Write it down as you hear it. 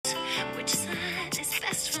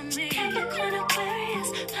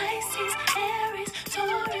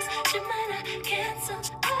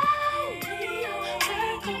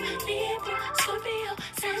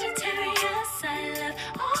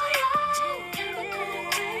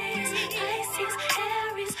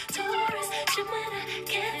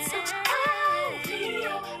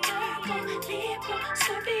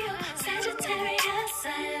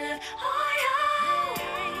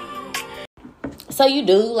So you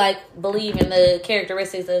do like believe in the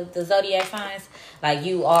characteristics of the zodiac signs? Like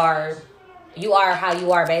you are how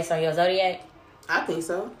you are based on your zodiac? I think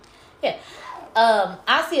so. Yeah.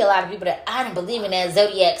 I see a lot of people that I don't believe in that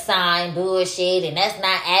zodiac sign bullshit and that's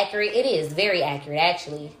not accurate. It is very accurate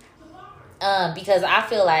actually. Because I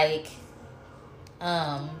feel like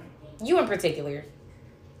you in particular.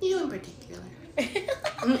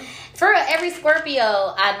 For every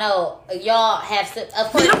Scorpio I know, y'all have of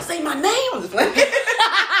course. Don't say my name. I'm just like, Shut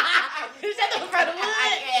the front of wood.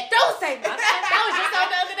 Don't say my name. That was just on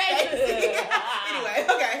the other day. Anyway,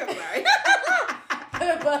 okay, I'm sorry.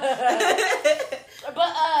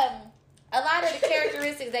 but a lot of the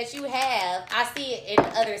characteristics that you have, I see it in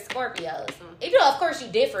other Scorpios. You know, of course, you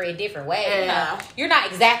differ in different ways. Yeah. You know, you're not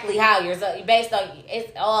exactly how you're based on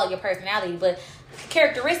it's all your personality, but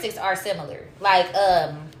characteristics are similar. Like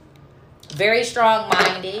very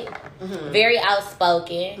strong-minded, very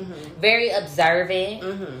outspoken, very observant,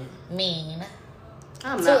 mean. To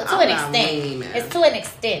an extent. Mean, it's to an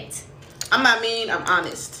extent. I'm not mean. I'm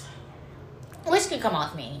honest. Which could come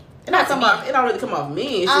off mean. It don't really come off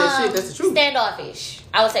mean. Shit, that's the truth. Standoffish.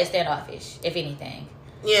 I would say standoffish, if anything.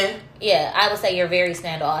 Yeah. Yeah, I would say you're very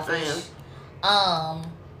standoffish. I am.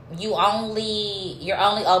 You're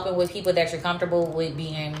only open with people that you're comfortable with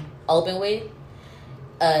being open with.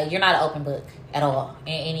 You're not an open book at all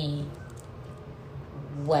in any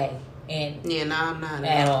way. I'm not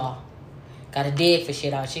at all. Gotta dig for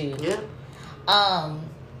shit out you. Yeah.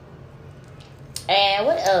 And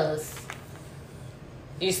what else?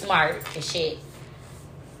 You're smart as shit.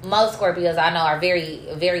 Most Scorpios I know are very,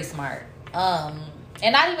 very smart.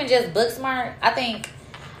 And not even just book smart. I think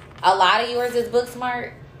a lot of yours is book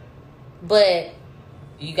smart, but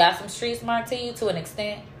you got some street smart to you to an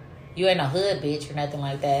extent. You ain't a hood bitch or nothing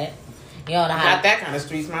like that. You don't know how. Not that kind of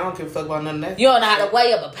street smart. I don't give a fuck about none of that. You don't know how to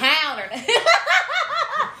weigh up a pound or nothing.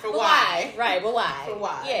 For why? Right, but why? For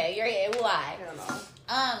why? Yeah, your head. Why? Hell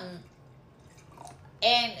no.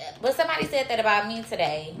 But somebody said that about me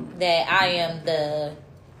today, that I am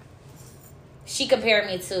she compared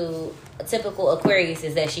me to typical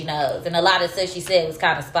Aquariuses that she knows. And a lot of stuff she said was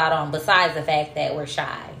kind of spot on, besides the fact that we're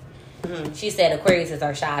shy. Mm-hmm. She said Aquariuses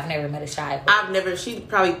are shy. I've never met a shy Aquarius. She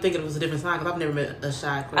probably thinking it was a different sign because I've never met a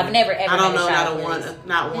shy Aquarius. I've never ever met a shy Aquarius.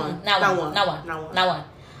 Not one. Not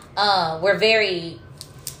one. We're very,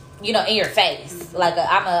 in your face. Mm-hmm. Like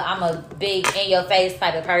I'm a big in your face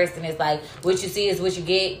type of person. It's like what you see is what you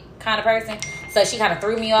get kind of person. So she kind of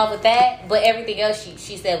threw me off with that, but everything else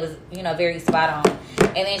she said was very spot on.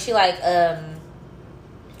 And then she like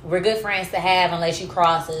we're good friends to have unless you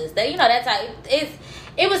cross us. That that's how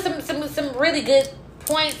it was some really good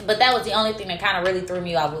points, but that was the only thing that kind of really threw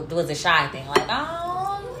me off was a shy thing. Like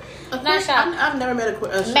not shy. I've never met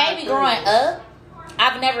a shy. Maybe growing up,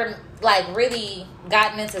 I've never like really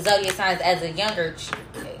gotten into zodiac signs as a younger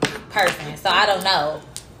person, so I don't know.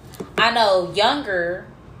 I know younger.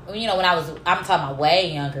 When I'm talking about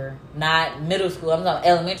way younger, not middle school. I'm talking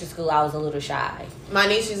elementary school. I was a little shy. My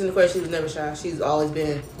niece, she's in the Aquarius. She was never shy. She's always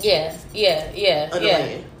been. Yeah.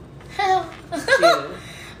 Hell.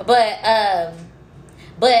 But I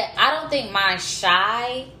don't think my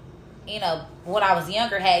shy, when I was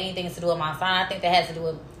younger, had anything to do with my sign. I think that has to do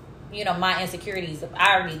with, my insecurities.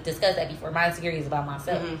 I already discussed that before. My insecurities about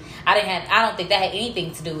myself. Mm-hmm. I don't think that had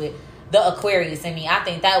anything to do with the Aquarius in me. I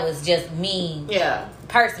think that was just me. Yeah.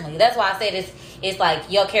 Personally, that's why I said it's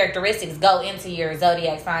like your characteristics go into your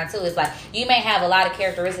zodiac sign too. It's like you may have a lot of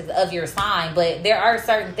characteristics of your sign, but there are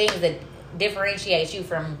certain things that differentiate you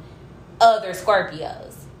from other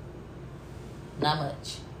Scorpios. Not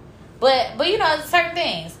much, but certain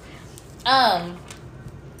things.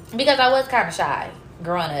 Because I was kind of shy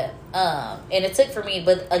growing up, and it took for me.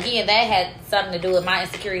 But again, that had something to do with my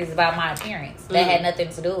insecurities about my appearance. That had nothing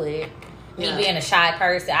to do with it. Me being a shy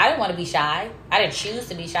person. I didn't want to be shy. I didn't choose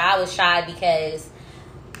to be shy. I was shy because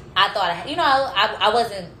I thought, I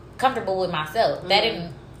wasn't comfortable with myself. Mm-hmm.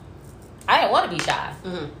 I didn't want to be shy.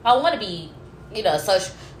 Mm-hmm. I want to be,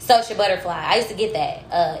 social butterfly. I used to get that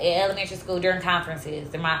in elementary school during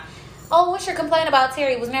conferences. And what's your complaint about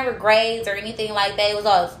Terry? It was never grades or anything like that. It was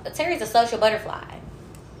always, Terry's a social butterfly.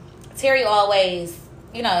 Terry always,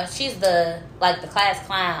 she's the class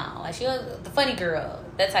clown. Like she was the funny girl.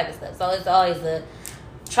 That type of stuff. So it's always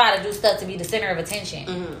try to do stuff to be the center of attention.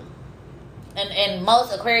 Mm-hmm. And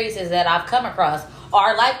most Aquariuses that I've come across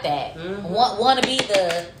are like that. Mm-hmm. Want to be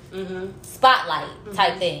the spotlight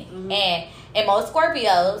type thing. Mm-hmm. And most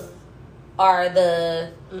Scorpios are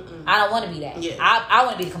the I don't want to be that. Yeah. I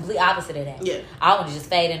want to be the complete opposite of that. Yeah. I want to just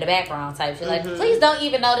fade in the background type shit. Like, please don't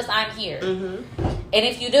even notice I'm here. Mm-hmm. And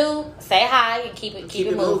if you do, say hi and keep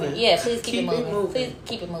it moving. Yeah, please keep it moving. Please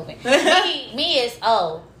keep it moving. me is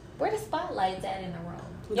where the spotlight's at in the room?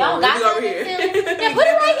 Y'all got it over here. Yeah, put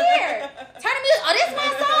it right here. Turn the music. Oh, this is my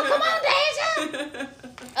song. Come on,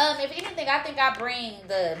 Deja. If anything, I think I bring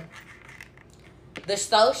the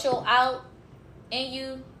social out in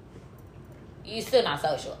you. You still not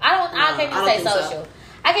social. I can't even say social. So.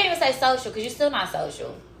 I can't even say social because you're still not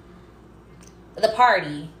social. The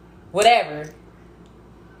party, whatever.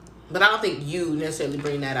 But I don't think you necessarily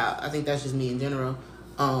bring that out. I think that's just me in general.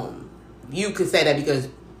 You could say that because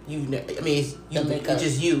it's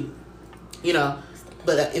just you,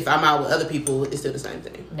 But if I'm out with other people, it's still the same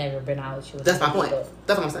thing. Never been out with you. That's my point.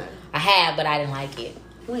 That's what I'm saying. I have, but I didn't like it.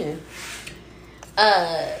 When?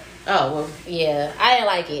 Yeah, I didn't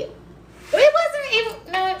like it. It wasn't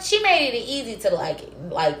even. No, she made it easy to like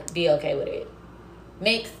it, be okay with it.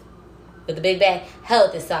 Mix with the big bag.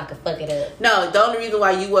 Health is so I could fuck it up. No, the only reason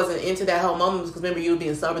why you wasn't into that whole moment was because remember you were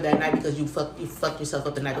being sober that night because you fucked yourself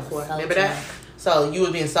up the night before. So remember that? So you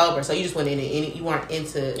were being sober, so you just went in and you weren't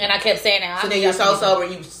into. And I kept saying that. So then you're so sober,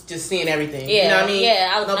 you was just seeing everything. Yeah, you know what I mean?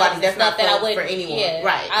 Yeah, I was nobody. That's not that I wouldn't for anyone, yeah,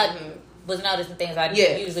 right? I was noticing things I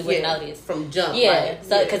usually wouldn't notice from jump. Yeah, right.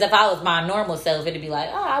 So because if I was my normal self, it'd be like,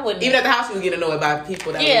 I wouldn't. Even at the house, you would get annoyed by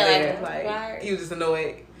people that were there. Like you was just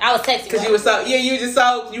annoyed. I was texting because you were so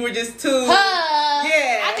you were just too.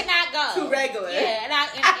 I could not go. Too regular. Yeah, and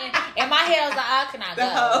in my head I was like, I could not go. The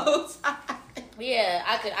whole time. Yeah,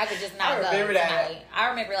 I could just not go. I remember that. Tonight. I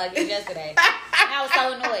remember like it was yesterday. I was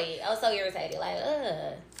so annoyed. I was so irritated. Like,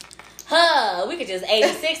 we could just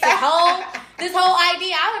 86 this whole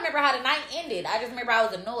idea. I don't remember how the night ended. I just remember I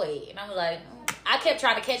was annoyed, and I was like, I kept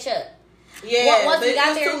trying to catch up. Yeah, once we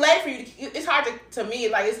got there, it's too late for you. It's hard to me.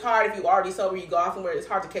 Like it's hard if you already sober. You go off somewhere. It's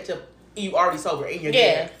hard to catch up. You already sober and you're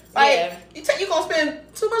there. Like you gonna spend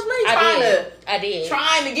too much money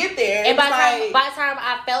trying to get there. And by the time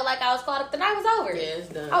I felt like I was caught up, the night was over. Yeah, it's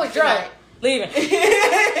done. I was drunk. Leaving.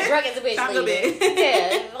 Drunk as a bitch. Time leaving.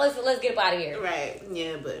 Yeah, let's get up out of here. Right.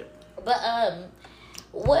 Yeah, but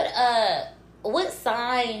what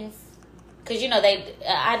signs? Because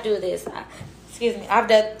I do this. Excuse me. I've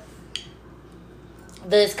done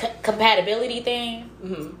this compatibility thing.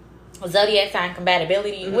 Mm-hmm. Zodiac sign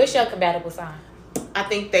compatibility. Mm-hmm. What's your compatible sign? I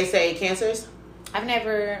think they say Cancers. I've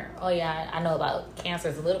never. Oh yeah, I know about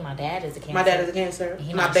Cancers a little. My dad is a Cancer. My dad is a Cancer.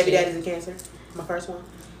 My baby dad is a Cancer. My first one.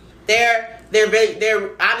 They're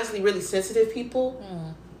honestly really sensitive people,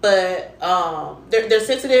 but they're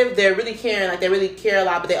sensitive. They're really caring. Like they really care a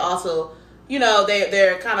lot, but they also,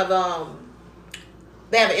 they're kind of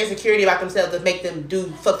they have an insecurity about themselves that make them do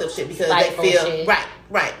fucked up shit because spiteful they feel shit.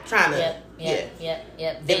 right trying to. Yep.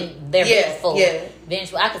 They're vengeful. Yeah.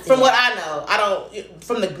 Vengeful. I could see from that. what I know, I don't.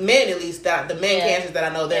 From the men at least, the men Cancers that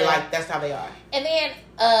I know, they're like that's how they are. And then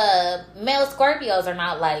male Scorpios are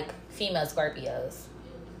not like female Scorpios.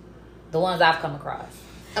 The ones I've come across.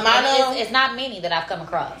 It's not many that I've come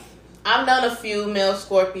across. I've known a few male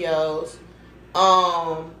Scorpios.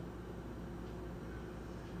 I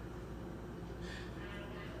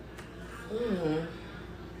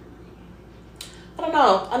don't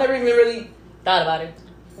know. I never even really thought about it.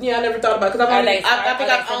 Yeah, I never thought about it because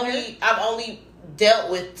I've only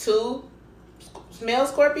dealt with 2 male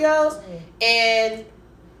Scorpios, and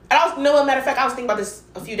I don't know. As a matter of fact, I was thinking about this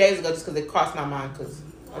a few days ago just because it crossed my mind because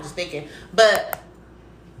I was just thinking. But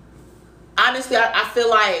honestly, I feel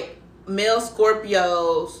like male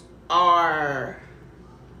Scorpios are,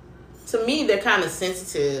 to me, they're kind of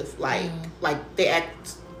sensitive. Like they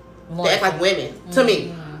act like women to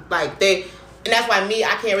me. Like they. And that's why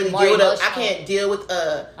I can't really deal with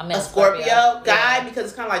a Scorpio guy because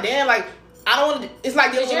it's kind of like, damn, like, I don't want to, it's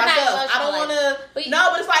like dealing with myself. I don't want to, but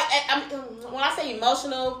it's like, when I say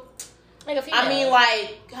emotional, like a female. I mean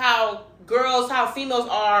like how females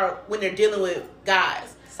are when they're dealing with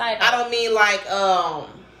guys. I don't mean like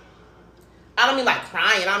crying. I don't mean like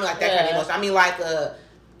that kind of emotion. I mean like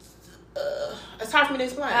it's hard for me to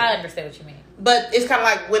explain. I understand what you mean. But it's kind of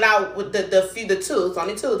like when with the 2, it's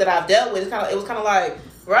only 2 that I've dealt with. It was kind of like,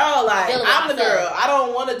 bro, like I'm the girl. I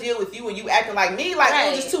don't want to deal with you and you acting like me. Like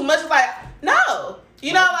it was just too much. It's like no,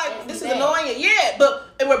 like this is annoying. Yeah,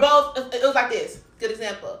 and we're both. It was like this. Good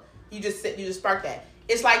example. You just sparked that.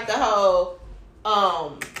 It's like the whole.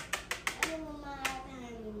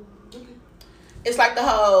 It's like the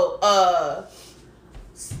whole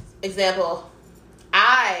example.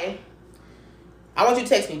 I want you to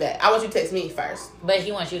text me back. I want you to text me first. But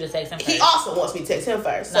he wants you to text him first. He also wants me to text him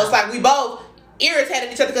first. So it's like we both irritated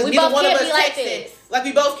at each other because neither one of us texting. Like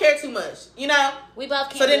we both care too much, you know. We both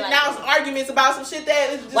can't. So then now it's arguments about some shit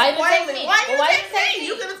that is just pointless. Why you text me?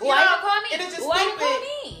 You could have, why you call me? And it's just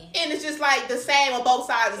stupid. And it's just like the same on both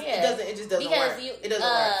sides. Yeah. It just doesn't work. It doesn't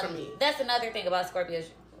work for me. That's another thing about Scorpios.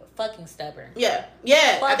 Fucking stubborn. Yeah.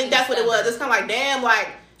 I think that's what it was. It's kind of like, damn, like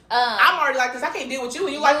I'm already like this. I can't deal with you,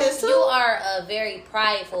 and you like this too. You are a very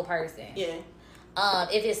prideful person. Yeah.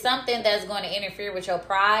 If it's something that's going to interfere with your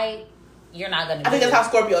pride, you're not going to. I think that's how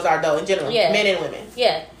Scorpios are, though, in general. Yeah. Men and women.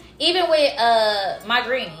 Yeah. Even with my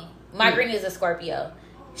Greenie. My Greenie is a Scorpio.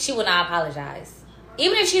 She will not apologize,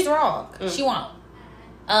 even if she's wrong. She won't.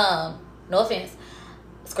 No offense.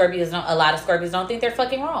 A lot of Scorpios don't think they're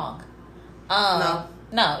fucking wrong.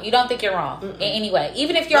 No, you don't think you're wrong in any way.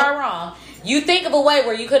 Even if you are wrong, you think of a way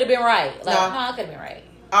where you could have been right. Like, no, I could have been right.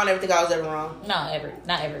 I don't ever think I was ever wrong. No, ever.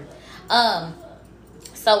 Not ever.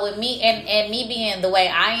 So with me and me being the way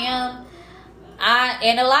I am,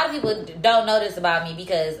 and a lot of people don't know this about me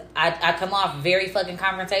because I come off very fucking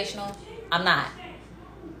confrontational. I'm not.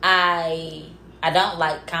 I don't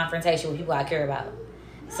like confrontation with people I care about.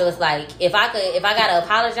 So it's like if I gotta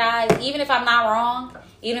apologize, even if I'm not wrong,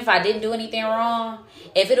 even if I didn't do anything wrong,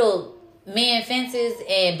 if it'll mend fences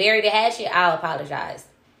and bury the hatchet, I'll apologize.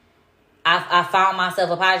 I found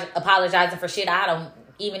myself apologizing for shit I don't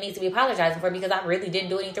even need to be apologizing for because I really didn't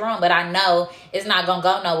do anything wrong. But I know it's not gonna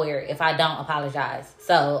go nowhere if I don't apologize.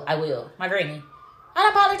 So I will. My Greenie, I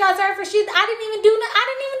apologize to her for shit I didn't even do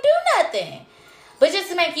nothing. But just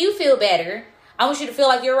to make you feel better, I want you to feel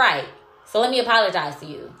like you're right. So let me apologize to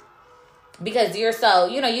you because you're so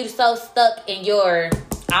stuck in your.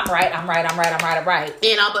 I'm right.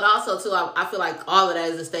 But also too, I feel like all of that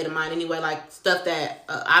is a state of mind anyway. Like stuff that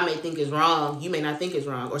I may think is wrong, you may not think is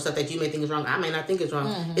wrong, or stuff that you may think is wrong, I may not think is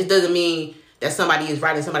wrong. It doesn't mean that somebody is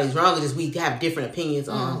right and somebody's wrong. It's just we have different opinions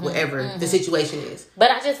on whatever the situation is.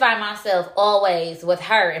 But I just find myself always with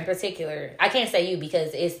her in particular. I can't say you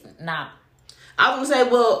because it's not. I was gonna say,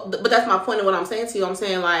 well, but that's my point of what I'm saying to you. I'm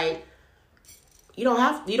saying like. You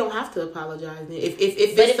don't have to apologize if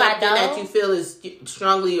it's something that you feel is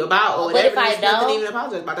strongly about or whatever. But if there's nothing even to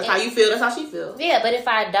apologize about. That's how you feel. That's how she feels. Yeah, but if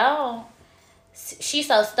I don't, she's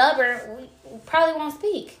so stubborn. We probably won't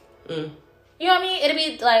speak. You know what I mean? It'll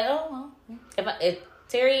be like, oh, well, if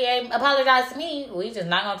Terry ain't apologize to me, we just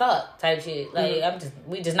not gonna talk type shit. Like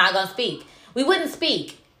we just not gonna speak. We wouldn't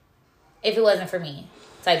speak if it wasn't for me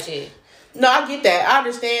type shit. No, I get that. I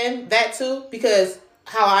understand that too because.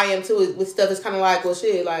 How I am too with stuff is kind of like, well,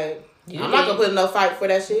 shit, like I'm not gonna put in no fight for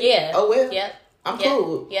that shit. Yeah. Oh well. Yep. I'm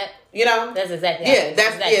cool. Yep. You know. That's exactly.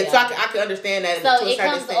 So I can understand that. So it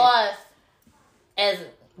comes off as,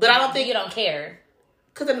 but I don't think you don't care.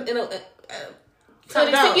 Because you don't.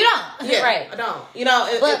 Yeah, right. I don't. You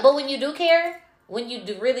know. But when you do care, when you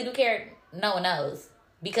really do care, no one knows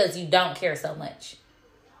because you don't care so much.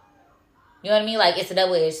 You know what I mean? Like it's a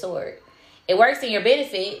double-edged sword. It works in your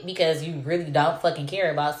benefit because you really don't fucking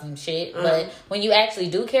care about some shit. But when you actually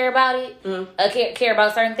do care about it, care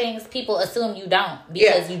about certain things, people assume you don't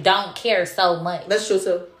because you don't care so much. That's true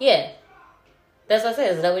too. Yeah. That's what I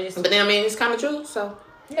said. Is that what you're saying? But then, I mean, it's kind of true, so.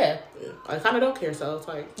 Yeah. I kind of don't care, so it's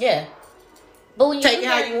like. Yeah. But when you take it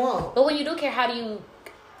how you want. But when you do care, how do you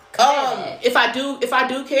if I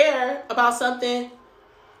do care about something.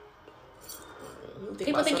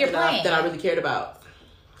 People think you're playing. That I really cared about.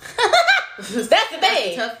 That's the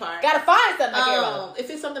thing. The tough part. Gotta find something I care about. If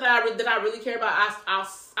it's something that I really care about,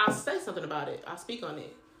 I'll say something about it. I'll speak on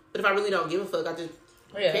it. But if I really don't give a fuck, I just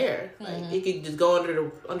care. Like it could just go under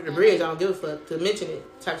the bridge. I don't give a fuck to mention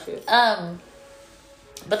it. Type shit.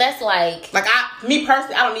 But that's like me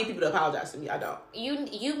personally, I don't need people to apologize to me. I don't.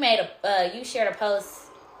 You made you shared a post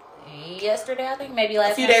yesterday, I think, maybe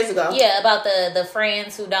last a few days ago. Yeah, about the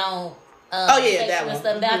friends who don't. That one.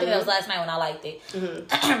 Stuff. I think that was last night when I liked it.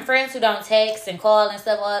 Friends who don't text and call and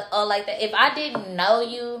stuff all like that. If I didn't know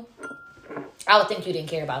you, I would think you didn't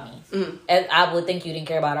care about me. I would think you didn't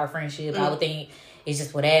care about our friendship. I would think it's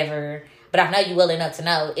just whatever. But I know you well enough to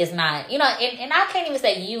know it's not, and I can't even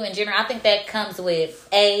say you in general. I think that comes with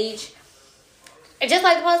age. And just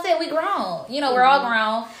like Paul said, we grown. We're all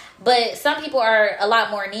grown. But some people are a lot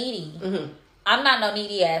more needy. I'm not no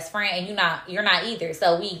needy ass friend, and you're not either.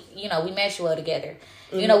 So we mesh well together.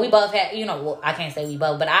 We both have, I can't say we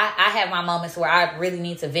both, but I have my moments where I really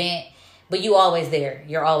need to vent, but you always there.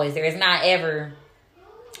 You're always there. It's not ever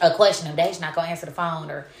a question of Dave's not going to answer the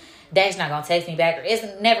phone or Dave's not going to text me back. Or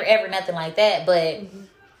it's never ever nothing like that. But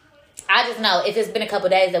I just know if it's been a couple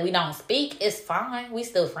days that we don't speak, it's fine. We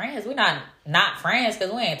still friends. We're not not friends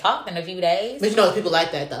because we ain't talked in a few days. But you know, people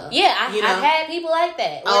like that though. Yeah, I've had people like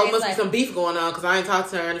that. Oh, it must be some beef going on because I ain't talked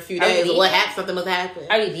to her in a few days. Or what happened? Something must happen.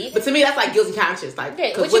 Are you beefing? But to me, that's like guilty conscience. Like,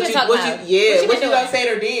 what you gonna say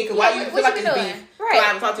or did? Because why you feel like it's beef? Right. I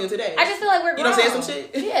haven't talked to you today. I just feel like we're grown. You know, saying some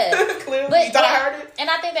shit. Yeah, clearly. But, you thought I heard it. And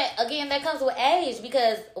I think that again, that comes with age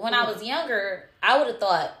because when I was younger, I would have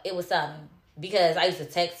thought it was something. Because I used to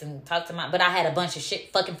text and talk to but I had a bunch of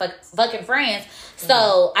fucking friends.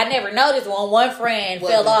 So I never noticed when one friend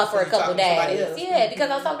fell off for a couple days. Yeah,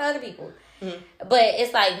 because I was talking to other people. Mm-hmm. But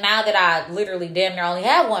it's like now that I literally damn near only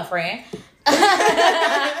have one friend. And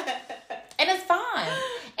it's fine.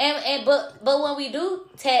 But when we do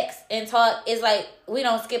text and talk, it's like we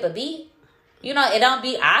don't skip a beat. You know, it don't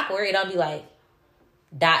be awkward. It don't be like ...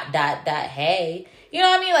 hey. You know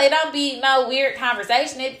what I mean? Like it don't be no weird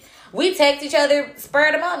conversation. We text each other,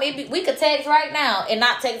 spur them on. Maybe we could text right now and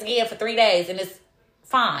not text again for 3 days, and it's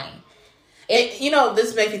fine. You know,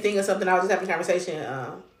 this makes me think of something. I was just having a conversation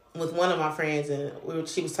with one of my friends, and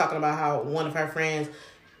she was talking about how one of her friends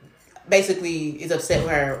basically is upset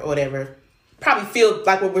with her or whatever. Probably feel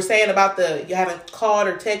like what we're saying about you haven't called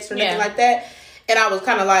or texted or anything like that. And I was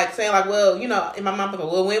kind of like saying like, well, you know, in my mind,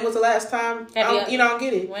 well, when was the last time? I don't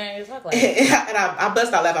get it. When you talk like and I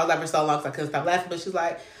bust out laughing. I was laughing for so long because I couldn't stop laughing. But she's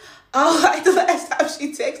like, oh, like the last time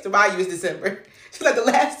she texted, mind you, it was December. She's like, the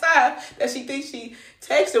last time that she thinks she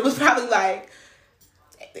texted was probably like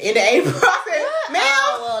in the April. I said, ma'am.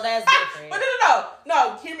 Oh, well, that's different. But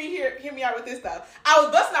no. Hear me out with this stuff. I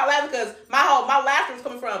was busting out laughing because my laughter was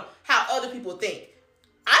coming from how other people think.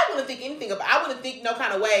 I wouldn't think anything about. I wouldn't think no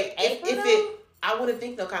kind of way I wouldn't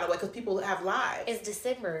think no kind of way because people have lives. It's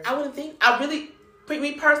December. I wouldn't think.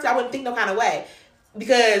 Me personally, I wouldn't think no kind of way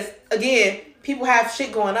because again. People have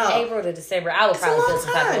shit going on. April to December, I would probably feel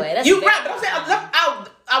some type of way. You're right, but I'm saying I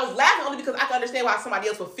was laughing only because I can understand why somebody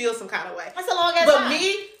else would feel some kind of way. That's a long ass time.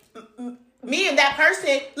 But me and that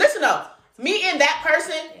person, listen up. Me and that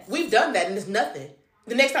person, we've done that and it's nothing.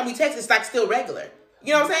 The next time we text, it's like still regular.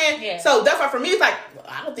 You know what I'm saying? Yeah. So that's why for me, it's like, well,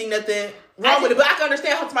 I don't think nothing wrong with it. But I can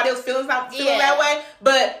understand how somebody else feeling that way.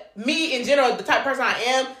 But me in general, the type of person I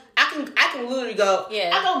am, I can literally go.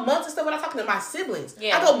 Yeah. I go months and stuff without talking to my siblings.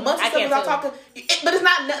 Yeah. I go months and stuff without talking. But it's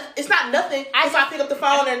not nothing if I pick up the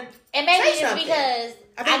phone and maybe say it's because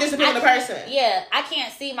I think this depends on the person. Yeah, I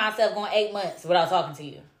can't see myself going 8 months without talking to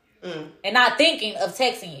you and not thinking of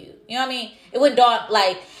texting you. You know what I mean? It wouldn't dawn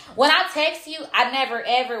like when I text you. I never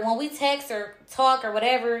ever when we text or talk or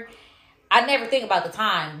whatever. I never think about the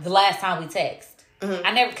time the last time we text. Mm-hmm.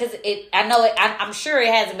 I never because I know it. I'm sure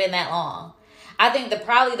it hasn't been that long. I think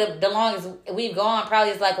the longest we've gone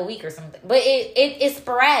probably is like a week or something. But it's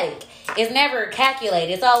sporadic. It's never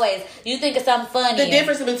calculated. It's always, you think of something funny. The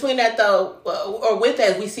difference between that, though, or with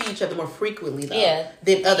that, is we see each other more frequently, though,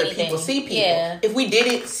 than other people see people. Yeah. If we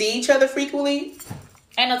didn't see each other frequently...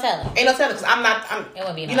 Ain't no telling. Because it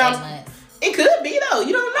wouldn't be 8 months. It could be, though.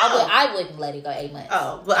 You don't know. I wouldn't let it go 8 months.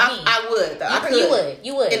 Oh, but I would, though. I could.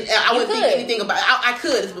 You would. And I wouldn't think anything about it. I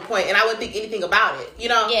could, is the point. And I wouldn't think anything about it, you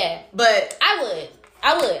know? Yeah. But... I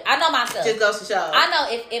would. I know myself. Just goes to show. I know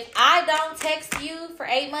if I don't text you for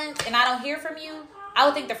 8 months and I don't hear from you, I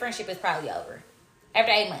would think the friendship is probably over.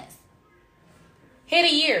 After 8 months. Hit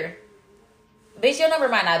a year. Bitch, your number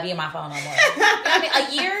might not be in my phone no more. You know what I mean?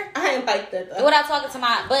 A year? I ain't like that, though. Without talking to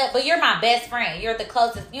but you're my best friend. You're the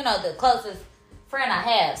closest, the closest friend I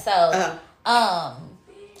have. So, I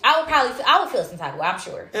would feel some type of way, I'm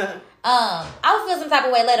sure. I would feel some type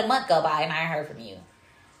of way, let a month go by and I ain't heard from you.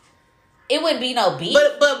 It wouldn't be no beef.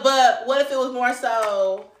 But what if it was more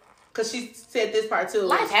so... Because she said this part, too.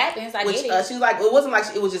 Life happens. I get it. She was like, it wasn't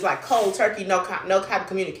like... It was just like cold turkey, no kind of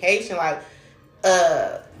communication. Like,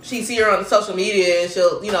 she see her on social media and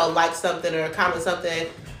she'll, like something or comment something.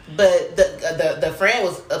 But the friend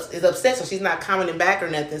is upset, so she's not commenting back or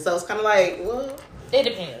nothing. So it's kind of like, well... It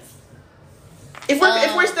depends. If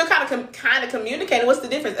we're still kind of communicating, what's the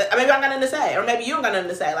difference? Maybe I got nothing to say. Or maybe you don't got nothing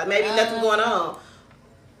to say. Like, maybe nothing's going on.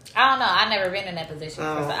 I don't know. I've never been in that position. So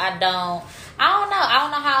I don't know. I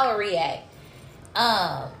don't know how I would react.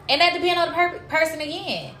 And that depends on the person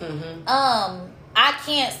again. Mm-hmm. I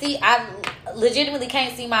legitimately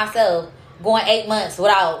can't see myself going 8 months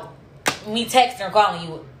without me texting or calling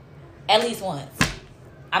you at least once.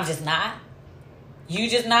 I'm just not. You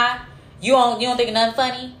just not. You don't think of nothing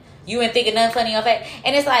funny. You ain't thinking nothing funny on Facebook.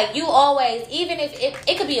 And it's like you always, even if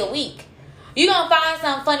it could be a week. You gonna find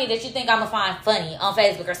something funny that you think I'm gonna find funny on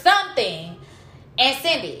Facebook or something and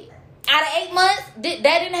send it. Out of 8 months, that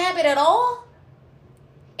didn't happen at all?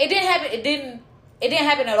 It didn't happen. It didn't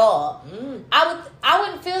happen at all. I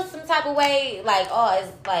wouldn't feel some type of way like, oh,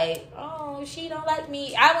 it's like, oh, know, she don't like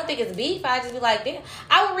me. I wouldn't think it's beef. I just be like, damn.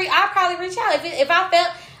 I'd probably reach out if I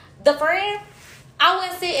felt the friend. I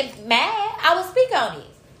wouldn't sit mad. I would speak on it.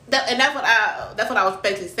 And that's what I was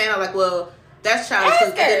basically saying. I was like, well, that's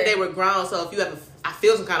childish because they were grown. So if I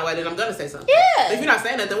feel some kind of way, then I'm gonna say something. Yeah. But if you're not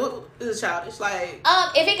saying nothing, what is childish? Like,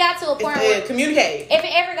 if it got to a point where communicate. If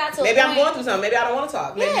it ever got to maybe a point, I'm going through something. Maybe I don't want to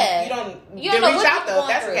talk. Maybe yeah. you don't reach out though. If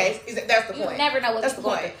that's through. the case. That's the point. You never know what that's the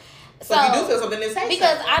going point. through. So if you do feel something, then say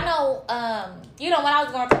because something. I know, when I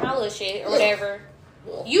was going through my little shit or whatever,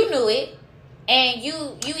 you knew it. And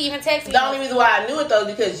you even texted me. The only reason why I knew it though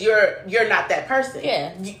is because you're not that person.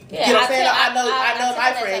 Yeah. You know what I'm saying? I know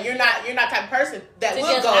my friend. You're not the type of person that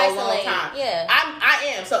will go a long time. Yeah.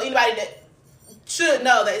 I am. So anybody that should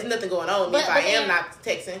know that there's nothing going on if I am not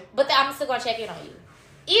texting. But I'm still gonna check in on you.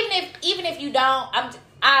 Even if you don't,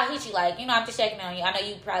 I'll hit you like, I'm just checking on you. I know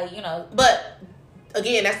you probably, But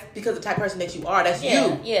again, that's because of the type of person that you are. That's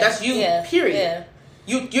you. Yeah. That's you, period.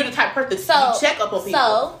 Yeah. You're the type of person you check up on people.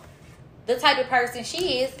 So the type of person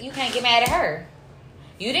she is, you can't get mad at her.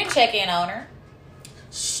 You didn't check in on her.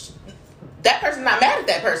 That person's not mad at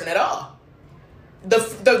that person at all. The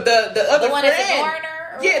other one friend, that's ignoring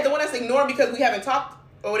her? Yeah, the one that's ignoring because we haven't talked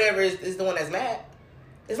or whatever is the one that's mad.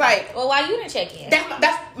 It's like, well, why you didn't check in?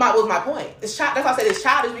 That was my point. That's why I said it's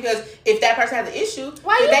childish because if that person has an issue,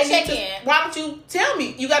 why you didn't check in? Why don't you tell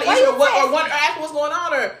me you got an issue or ask what's going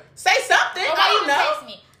on or say something? Well, I don't know. Text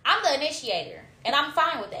me? I'm the initiator. And I'm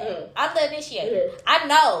fine with that. Mm. I'm the initiator. I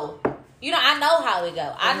know. I know how it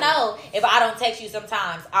go. I know if I don't text you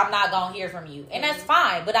sometimes, I'm not going to hear from you. And that's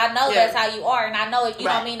fine. But I know that's how you are. And I know if you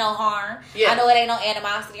don't mean no harm. Yeah. I know it ain't no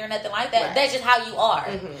animosity or nothing like that. Right. That's just how you are.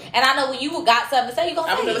 Mm-hmm. And I know when you got something to say, you're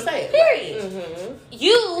going to say it. Period.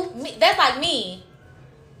 Mm-hmm. That's like me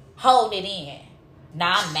holding it in.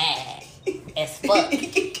 Now I'm mad as fuck.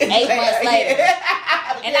 8 months later.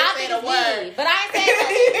 And I think it's weird. But I ain't saying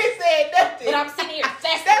nothing. You didn't say nothing. But I'm sitting here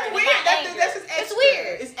festering. That's weird. That's just extra. It's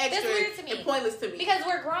weird. It's extra. That's weird to me. And pointless to me. Because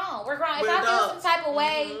we're grown. If I feel some type of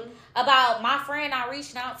way about my friend not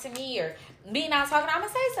reaching out to me or me not talking, I'm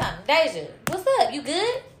going to say something. Deja, what's up? You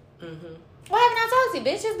good? Mm-hmm. Why haven't I talked to you,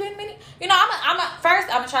 bitch? It's been a minute. First,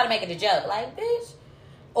 I'm going to try to make it a joke. Like, bitch.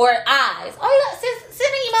 Or eyes. Oh, you got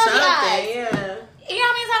send me emoji eyes. Yeah. You know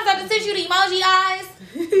how many times I've been sent you the emoji eyes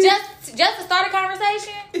just to start a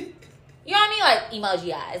conversation? You know what I mean? Like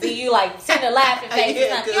emoji eyes. And you like send a laughing face or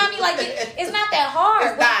something. You know what I mean? Like it's not that hard.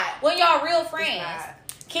 It's not. When y'all real friends.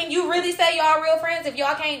 Can you really say y'all real friends if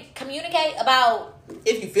y'all can't communicate about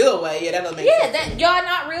if you feel a way, that doesn't make sense. Yeah, y'all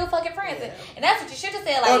not real fucking friends. Yeah. And that's what you should have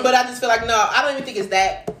said. Like, but I just feel like no, I don't even think it's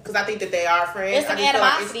that because I think that they are friends. It's an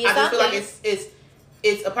animosity. I just feel like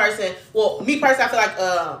it's a person. Well, me personally, I feel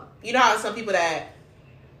like you know how some people that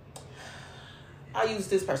I'll use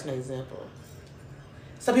this person as an example.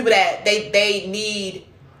 Some people that they need,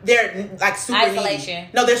 they're like super isolation. Needy.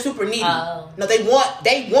 No, they're super needy. Oh. No, they want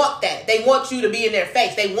that. They want you to be in their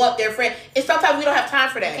face. They want their friend. And sometimes we don't have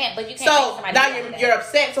time for that. You can't. So now you're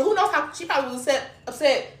upset. So who knows how she probably was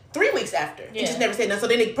upset 3 weeks after. You just never said nothing. So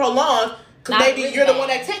then it prolonged because maybe you're the one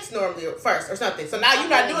that texts normally first or something. So now you're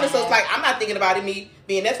not doing it. So it's like I'm not thinking about it. Me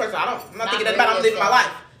being this person. I'm not thinking about it. I'm living my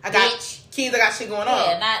life. I got kids. I got shit going on.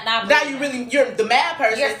 Yeah, not now you're the mad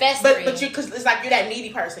person. You're festering. But because it's like you're that needy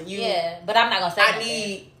person. But I'm not gonna say.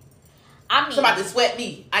 I need somebody to sweat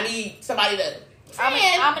me. I need somebody to. I'm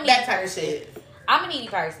a needy that type person. Of shit. I'm a needy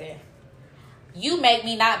person. You make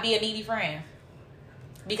me not be a needy friend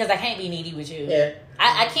because I can't be needy with you. Yeah.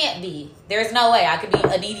 I can't be. There's no way I could be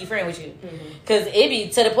a needy friend with you. Because it be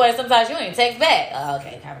to the point sometimes you ain't text back. Oh,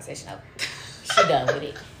 okay, conversation over. She done with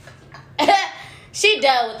it. She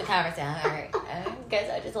done with the conversation. All right. I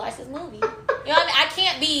guess I just watched this movie. You know what I mean? I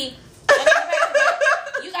can't be.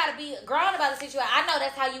 You got to be grown about the situation. I know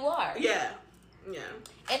that's how you are. Yeah.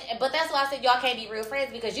 But that's why I said y'all can't be real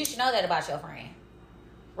friends because you should know that about your friend.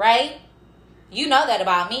 Right? You know that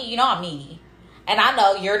about me. You know I'm needy. And I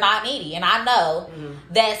know you're not needy. And I know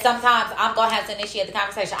that sometimes I'm going to have to initiate the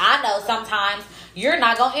conversation. I know sometimes you're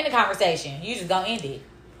not going to end the conversation. You just going to end it.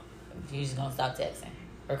 You just going to stop texting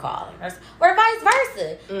or calling. Or vice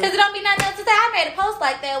versa. Because it don't be nothing else to say. I made a post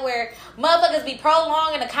like that where motherfuckers be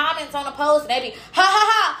prolonging the comments on the post and they be, ha ha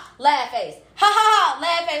ha, laugh face. Ha ha ha,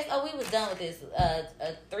 laugh face. Oh, we was done with this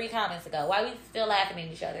 3 comments ago. Why we still laughing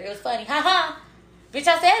at each other? It was funny. Ha ha. Bitch,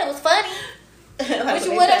 I said it was funny. Like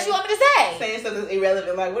what else you want me to say? Saying something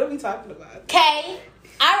irrelevant. Like, what are we talking about? Okay.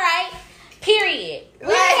 All right. Period. We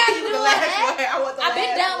ain't got to do all that. I've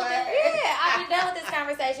been done with it. Yeah, I've been done with this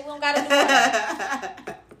conversation. We don't got to do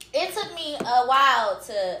that. It took me a while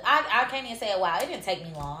to... I can't even say a while. It didn't take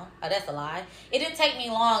me long. Oh, that's a lie. It didn't take me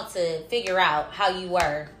long to figure out how you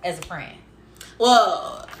were as a friend.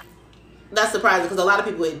 Well, that's surprising because a lot of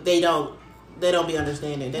people they don't be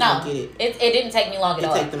understanding. They don't get it. It didn't take me long at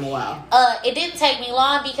all. It took them a while. It didn't take me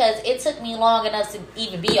long because it took me long enough to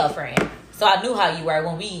even be your friend. So I knew how you were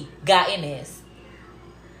when we got in this.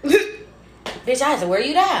 Bitch, I had to wear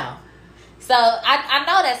you down. So I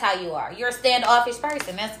know that's how you are. You're a standoffish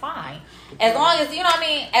person. That's fine. As long as, you know what I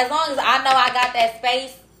mean? As long as I know I got that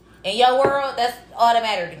space in your world, that's all that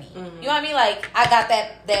matters to me. Mm-hmm. You know what I mean? Like, I got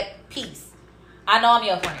that peace. I know I'm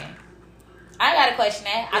your friend. I ain't got to question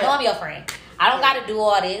that. I know I'm your friend. I don't got to do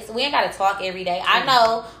all this. We ain't got to talk every day. I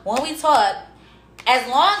know when we talk, as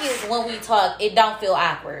long as when we talk, it don't feel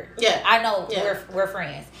awkward. Yeah. I know we're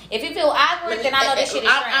friends. If it feel awkward, then I know this shit is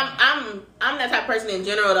friend. I'm that type of person in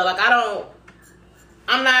general, though. Like,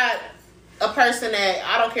 I'm not a person that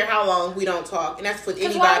I don't care how long we don't talk, and that's with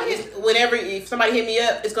anybody. If somebody hit me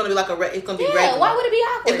up, it's gonna be like it's gonna be regular. Why would it be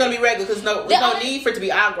awkward? It's gonna be regular because there's no need for it to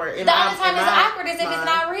be awkward. The only time it's awkward is if it's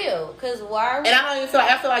not real. Because why? And I don't even feel like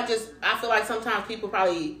I feel like sometimes people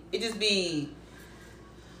probably it just be.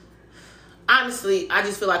 Honestly, I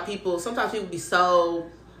just feel like sometimes people be so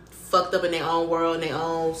fucked up in their own world, in their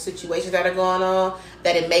own situations that are going on,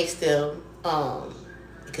 that it makes them.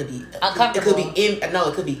 It could be uncomfortable.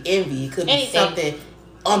 It could be envy. It could be something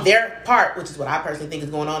on their part, which is what I personally think is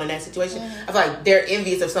going on in that situation. Mm-hmm. I feel like they're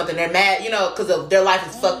envious of something. They're mad, because of their life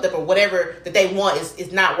is fucked up or whatever that they want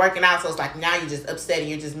is not working out. So it's like now you're just upset and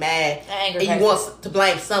you're just mad, and you want to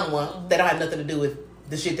blame someone that don't have nothing to do with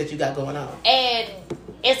the shit that you got going on. And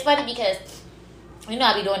it's funny because.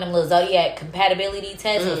 I be doing them little zodiac compatibility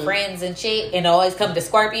tests with friends and shit, and it always come to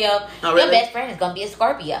Scorpio. Oh, really? Your best friend is gonna be a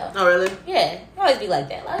Scorpio. Oh, really? Yeah, it always be like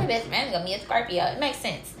that. Like, your best friend is gonna be a Scorpio. It makes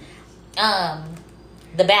sense.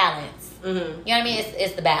 The balance. Mm-hmm. You know what I mean?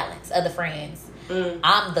 It's the balance of the friends. Mm.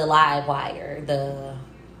 I'm the live wire.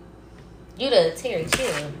 You the Terry,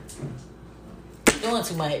 chill. Doing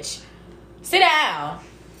too much. Sit down,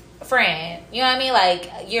 friend. You know what I mean?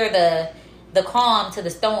 Like you're the calm to the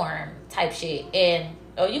storm type shit. And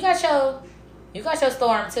you got your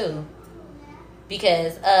storm too,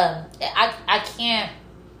 because I can't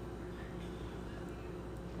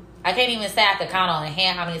even say I could count on a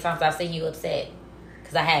hand how many times I've seen you upset,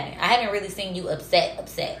 because I haven't really seen you upset.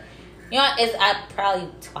 I probably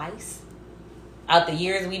twice out the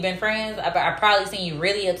years we've been friends. I probably seen you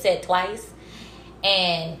really upset twice,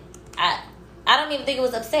 and I don't even think it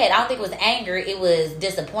was upset. I don't think it was anger. It was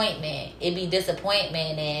disappointment. It'd be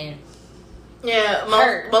disappointment and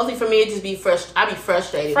mostly for me, it just be I be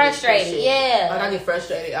frustrated. Yeah. Like, I get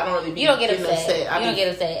frustrated. I don't really be. You don't get upset. You don't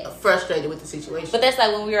get upset. Frustrated with the situation. But that's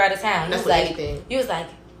like when we were out of town. That's with anything. You was like,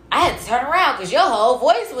 I had to turn around because your whole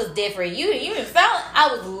voice was different. You didn't sound. I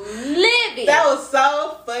was livid. That was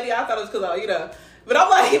so funny. I thought it was because but I'm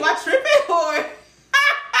like, am I tripping or?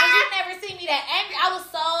 You never see me that angry. I was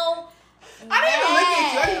so. I didn't even look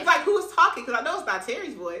at you. I was like, who was talking? Because I know it's not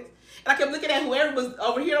Terry's voice. And I kept looking at whoever was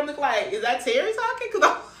over here. I'm looking like, is that Terry talking?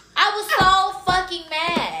 I was so fucking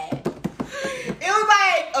mad. It was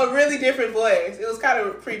like a really different voice. It was kind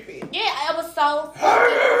of creepy. Yeah, I was so mad.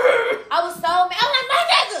 I was like, my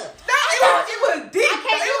nigga. No, it was deep. I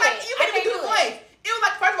can't do it. You couldn't even do the voice. It was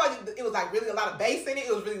like, first of all, it was like really a lot of bass in it.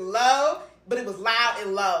 It was really low. But it was loud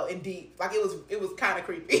and low and deep. Like it was kind of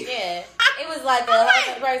creepy. Yeah, it was like a whole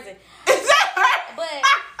other person. Is that right?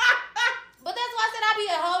 But that's why I said I be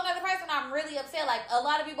a whole other person. I'm really upset. Like a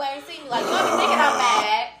lot of people ain't seen me. Like you don't be thinking I'm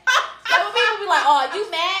mad. Like when people be like, "Oh, you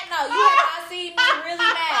mad?" No, you have not seen me really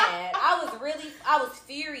mad. I was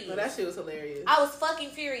furious. No, that shit was hilarious. I was fucking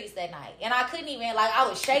furious that night, and I couldn't even I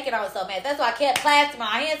was shaking. I was so mad. That's why I kept clasping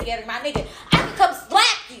my hands together. My nigga, I could come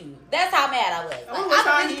slap you. That's how mad I was.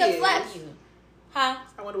 I could really come slap you. Huh?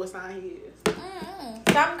 I wonder what sign he is.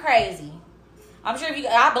 Something crazy. I'm sure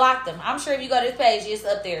I blocked him. I'm sure if you go to this page, it's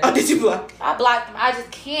up there. Oh, did you block? I blocked him. I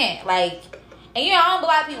just can't. And I don't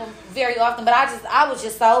block people very often, but I was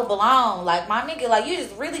just so blown. Like, my nigga, you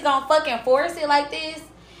just really gonna fucking force it like this?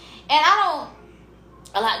 And I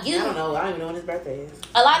don't know. I don't even know when his birthday is.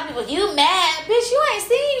 A lot of people, you mad? Bitch, you ain't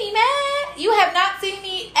seen me mad. You have not seen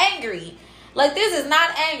me angry. Like, this is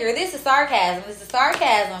not anger. This is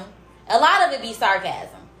sarcasm. A lot of it be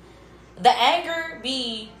sarcasm. The anger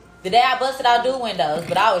be the day I busted out dual windows,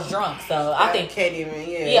 but I was drunk, so I think can't even.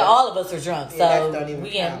 Yeah, all of us were drunk, so that don't even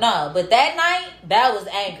count. No. But that night, that was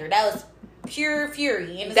anger. That was pure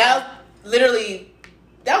fury. That was the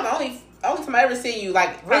only time I ever seen you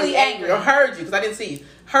really angry or heard you, because I didn't see you.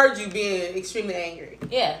 Heard you being extremely angry.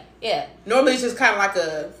 Yeah. Normally it's just kind of like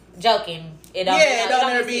a joking. It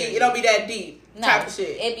don't be that deep. No, type of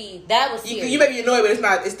shit. That was serious. You may be annoyed,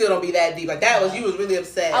 but it still don't be that deep. Like that was, you was really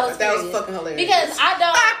upset. That was fucking hilarious. Because I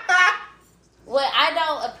don't. what I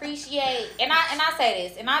don't appreciate, and I say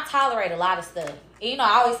this, and I tolerate a lot of stuff. You know,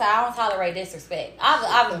 I always say I don't tolerate disrespect.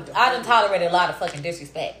 I done tolerated a lot of fucking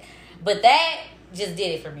disrespect, but that just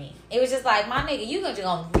did it for me. It was just like, my nigga, you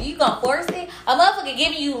gonna force it? A motherfucker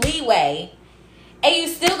giving you leeway, and you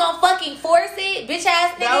still gonna fucking force it, bitch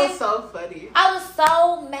ass nigga. That was so funny. I was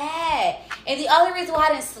so mad, and the only reason why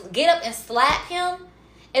I didn't get up and slap him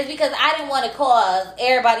is because I didn't want to cause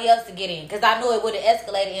everybody else to get in. Because I knew it would have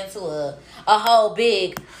escalated into a whole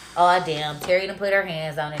big, oh, damn, Terry done put her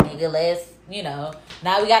hands on it, nigga. Let's,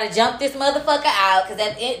 now we got to jump this motherfucker out. Because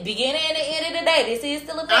at the beginning and the end of the day, this is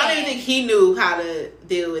still a man. I don't even think he knew how to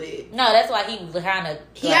deal with it. No, that's why he was kind of...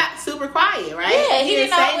 He got super quiet, right? Yeah, he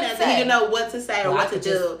didn't say nothing. He didn't know what to say or what to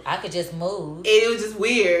do. I could just move. And it was just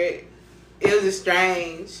weird. It was just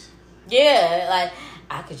strange. Yeah, like...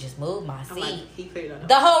 I could just move my seat. Like, he figured out.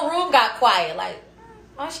 The whole room got quiet. Like,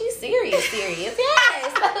 oh, she's serious. Yes.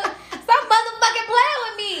 Stop motherfucking playing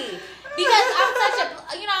with me. Because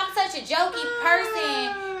I'm such a jokey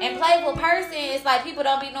person and playful person. It's like people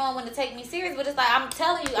don't be knowing when to take me serious. But it's like, I'm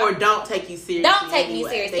telling you. Or don't take you serious. Don't take me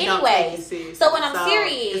serious. Anyway. So when I'm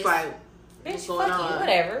serious. It's like, bitch, fuck you.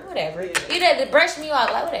 Whatever. Yeah. You had to brush me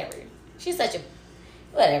off. Like, whatever. She's such a...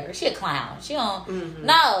 Whatever. She a clown. She don't... Mm-hmm.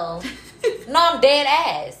 No, I'm dead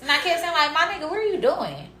ass. And I kept saying, like, my nigga, what are you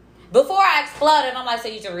doing? Before I exploded, I'm like, so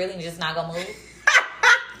you just really just not gonna move?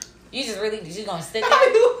 You just gonna sit there?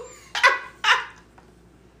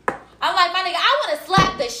 I'm like, my nigga, I want to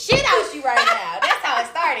slap the shit out you right now. That's how it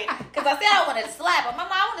started. Because I said I wanted to slap him.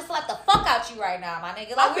 I want to slap the fuck out you right now, my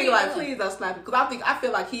nigga. Like, I feel like, please don't slap him. Because I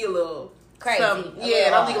feel like he a little... crazy. Yeah,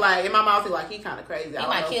 and I'm thinking like, in my mouth, I feel like he kind of crazy. He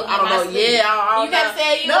might kill me. I don't know. Yeah, I you gotta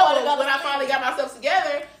say you want to go. When I finally got myself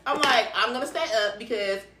together, I'm like, I'm gonna stand up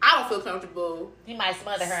because I don't feel comfortable. He might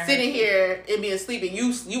smother her. Sitting here and being asleep, and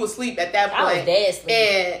you asleep at that point. I was dead asleep,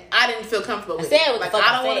 and I didn't feel comfortable with it. Like,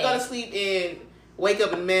 I don't want to go to sleep and wake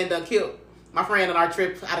up and the man done killed my friend on our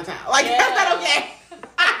trip out of town. Like, that's not okay.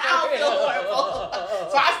 I don't feel horrible.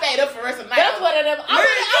 So I stayed up for the rest of the night. That's one of them. I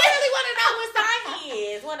really want to know what sign he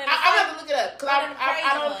is. I'm gonna have to look it up because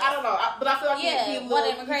I don't know. But I feel like he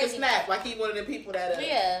just snapped. Like he one of them people that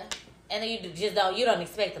and then you just don't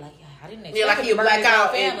expect it. Like, I didn't expect like he black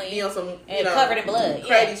out family and some covered in blood.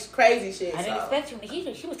 Crazy shit. I didn't expect him.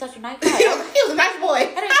 He was such a nice guy. He was a nice boy. I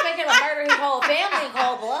didn't expect him to murder his whole family in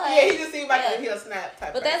cold blood. Yeah, he just seemed like he'll snap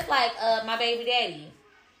type. But that's like my baby daddy.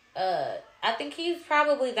 I think he's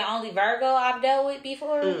probably the only Virgo I've dealt with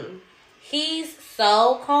before. He's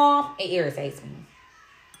so calm, it irritates me.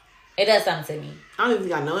 It does something to me. I don't even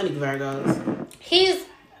think I know any Virgos. He's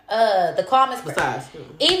the calmest besides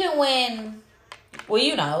person. Even when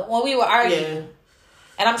we were arguing,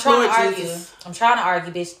 and I'm trying to argue. Jesus. I'm trying to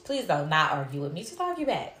argue, bitch. Please don't not argue with me. Just argue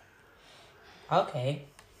back. Okay.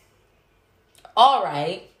 All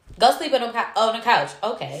right. Go sleep on the couch.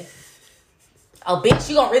 Okay. Oh, bitch,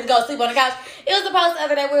 you gonna really go sleep on the couch? It was a post the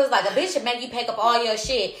other day where it was like, a bitch should make you pack up all your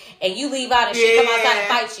shit and you leave out and shit come outside and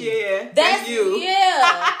fight you. Yeah, that's you.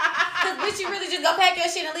 Yeah. Because, bitch, you really just gonna pack your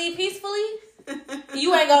shit and leave peacefully?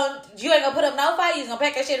 You ain't gonna put up no fight? You just gonna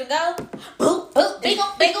pack your shit and go? Boop, boop,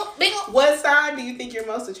 bingle. What sign do you think you're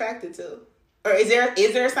most attracted to? Or is there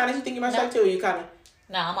a sign that you think you're most attracted to? Or you kind of...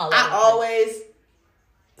 No, I'm always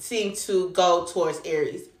seem to go towards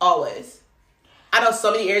Aries. Always. I know so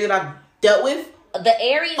many Aries that I've dealt with. The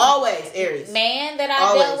Aries, always Aries man that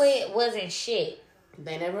I dealt with wasn't shit.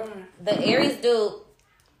 They never are. The Aries dude.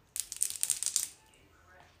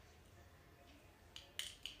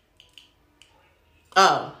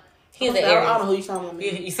 Oh, he's an Aries. I don't know who you're talking about.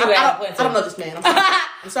 You see what I don't know this man.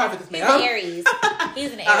 I'm sorry for this man. He's an Aries.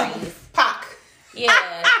 He's an Aries. Pac. Yeah.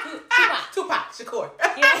 Tupac Shakur.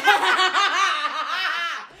 Yeah.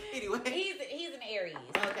 Anyway, he's an Aries.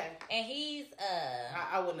 Okay. And he's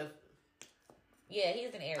I wouldn't have. Yeah,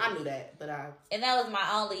 he's an Aries. I knew that, but and that was my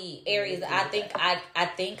only Aries. I think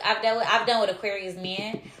I've dealt with. I've done with Aquarius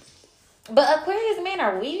men, but Aquarius men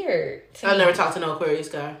are weird. I've never talked to no Aquarius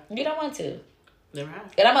guy. You don't want to. Never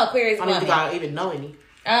have. And I'm an Aquarius woman. I don't think I even know any.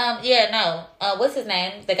 Yeah, no. What's his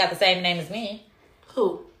name? They got the same name as me.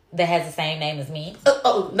 Who? That has the same name as me.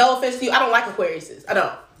 No offense to you. I don't like Aquariuses. I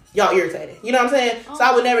don't. Y'all irritated. You know what I'm saying? Oh. So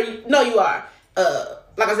I would never. No, you are.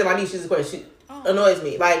 Like I said, my niece is Aquarius. She annoys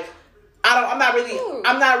me. Like. I'm not really. Ooh.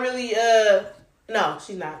 I'm not really. No,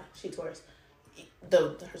 she's not. She's Taurus.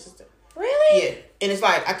 Her sister. Really? Yeah. And it's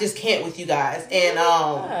like I just can't with you guys, and so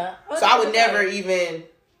I would never even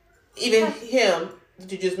him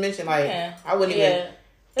that you just mentioned. Like I wouldn't even.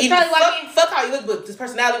 Fuck how you look, but just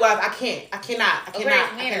personality wise, I cannot.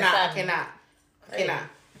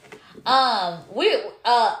 All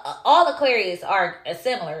Aquarius are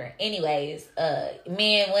similar, anyways.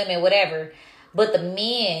 Men, women, whatever. But the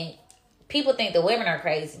men, people think the women are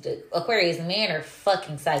crazy. The Aquarius men are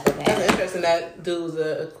fucking psychopaths. That's interesting. That dude's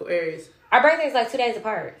Aquarius. Our birthday's like 2 days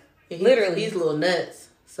apart. Yeah, literally, he's a little nuts.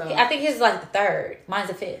 So I think his is like the 3rd. Mine's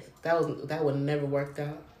the 5th. That would have never worked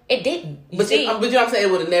out. It didn't. But you know what I'm saying?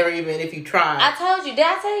 It would have never even if you tried. I told you. Did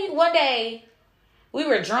I tell you one day? We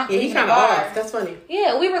were drunk. Yeah, he's kind of off. That's funny.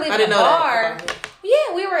 Yeah, we were leaving a bar.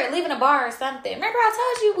 Yeah, we were leaving a bar or something. Remember I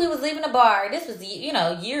told you we was leaving a bar. This was,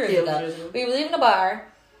 years ago. We were leaving a bar.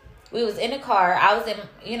 We was in the car. I was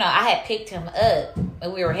in, I had picked him up.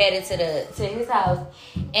 And we were headed to his house.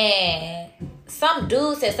 And some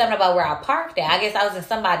dude said something about where I parked at. I guess I was in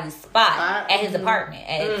somebody's spot at his apartment.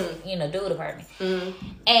 At his, dude apartment. Mm-hmm.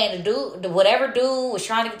 And whatever dude was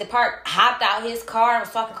trying to get the park, hopped out his car and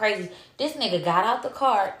was talking crazy. This nigga got out the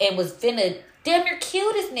car and was finna damn near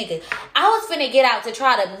kill this nigga. I was finna get out to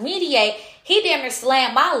try to mediate. He damn near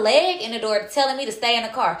slammed my leg in the door telling me to stay in the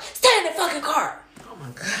car. Stay in the fucking car. Oh my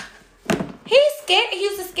God. He's scared. He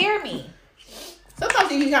used to scare me.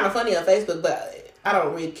 Sometimes he's kind of funny on Facebook, but I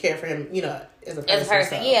don't really care for him, as a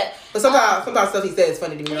person. So. Yeah. But sometimes stuff he says is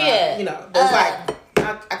funny to me. Yeah. But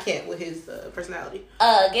it's I can't with his personality.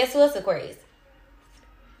 Guess what's Aquarius?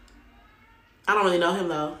 I don't really know him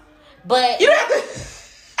though. But you don't have to.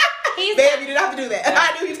 Babe, you didn't have to do that.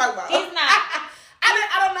 I knew you talking about. He's not.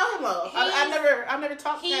 I don't know him though. I've never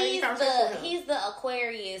talked to him. He's the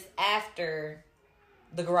Aquarius after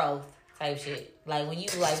the growth type shit. Like when you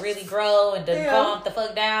really grow and done calm the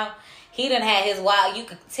fuck down. He done had his wild. You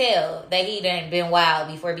could tell that he done been wild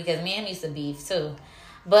before because me and him used to beef too.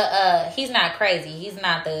 But he's not crazy. He's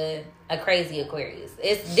not a crazy Aquarius.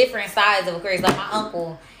 It's different sides of Aquarius. Like my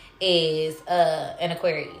uncle is an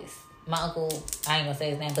Aquarius. My uncle, I ain't gonna say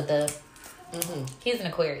his name, but he's an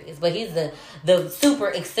Aquarius, but he's the super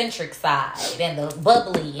eccentric side and the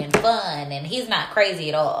bubbly and fun, and he's not crazy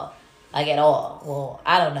at all, at all. Well,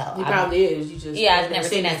 I don't know. He probably is. You just I've never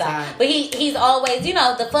seen that side. But he's always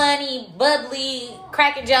the funny, bubbly,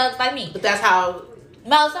 cracking jokes like me. But that's how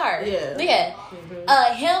most are. Yeah.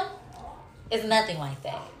 Mm-hmm. Him is nothing like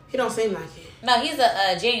that. He don't seem like it. No, he's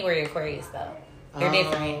a January Aquarius though. They're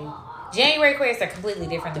different. January Aquarius are completely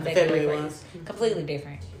different than February Aquarius. Completely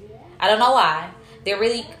different. I don't know why. They're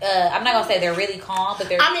really, I'm not going to say they're really calm, but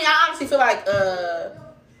they're... I honestly feel like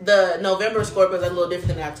the November Scorpios are a little different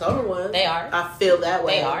than the October ones. They are. I feel that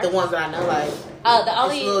way. They are. The ones that I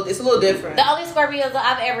know, it's a little different. The only Scorpios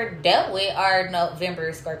that I've ever dealt with are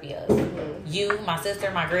November Scorpios. Mm-hmm. You, my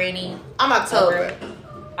sister, my granny. I'm October.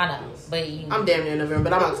 I know, but I'm damn near November,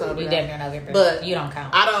 but I'm October. You damn near November, but you don't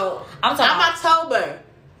count. I don't. I'm October.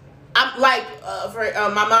 I'm like for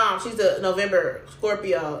my mom. She's a November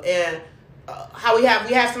Scorpio, and how we have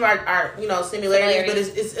some of our similarities, but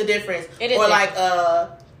it's a difference. It is or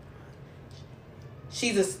different.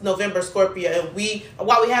 She's a November Scorpio, and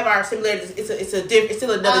while we have our similarities, it's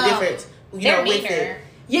still another difference. They're with meaner. it.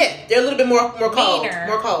 Yeah, they're a little bit more cold. Meaner.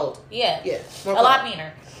 More cold. Yeah. More a cold. lot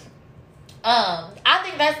meaner. I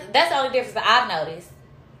think that's the only difference that I've noticed.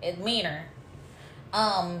 It's meaner.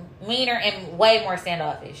 Meaner and way more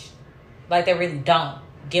standoffish. Like they really don't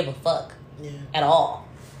give a fuck at all.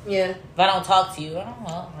 Yeah. If I don't talk to you,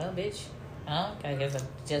 well, bitch. I guess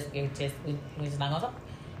we're just not gonna talk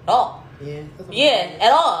at all. Yeah.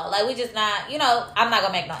 At all. Like we just not. I'm not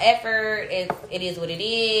gonna make no effort. It is what it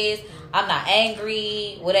is. I'm not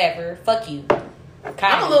angry. Whatever. Fuck you.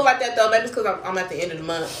 I'm a little like that though. Maybe it's because I'm at the end of the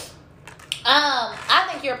month. I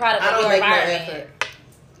think you're a product of your environment. No effort.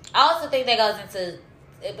 I also think that goes into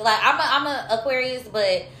I'm a Aquarius,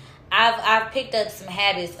 but I've picked up some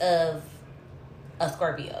habits of a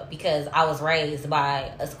Scorpio because I was raised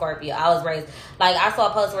by a Scorpio. I was raised I saw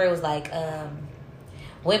a post where it was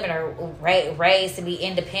women are raised to be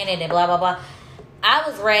independent and blah blah blah. I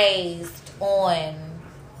was raised on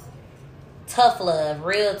tough love,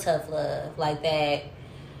 real tough love, like that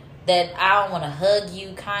I don't want to hug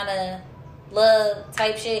you kind of love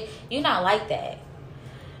type shit. You're not like that.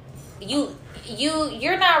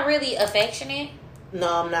 You're not really affectionate.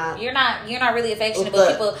 No, I'm not. You're not really affectionate,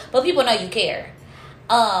 but people know you care.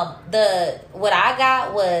 What I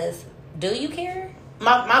got was, do you care?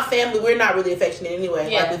 My family, we're not really affectionate anyway,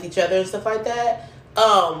 with each other and stuff like that.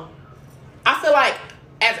 I feel like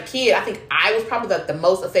as a kid, I think I was probably the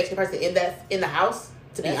most affectionate person in the house,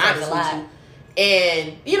 to be honest with you.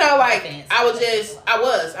 And I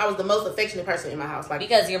was the most affectionate person in my house,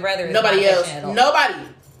 because your brother is nobody not else, at all. nobody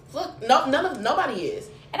is.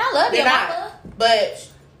 And I love your mama, but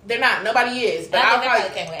they're not. Nobody is. But I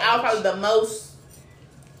was probably the most.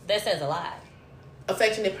 That says a lot.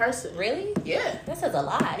 affectionate person. Really? Yeah. That says a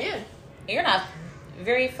lot. Yeah. You're not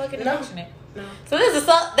very fucking affectionate. No. So that's just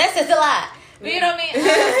a lot. Yeah. You know what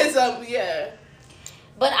I mean? So yeah.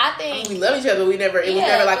 But I think we love each other. We never. It was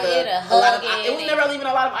never like a lot of. It was never even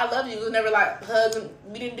a lot of "I love you." It was never like hugs, and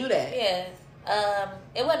we didn't do that. Yeah.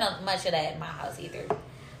 It wasn't much of that in my house either.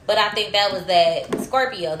 But I think that was that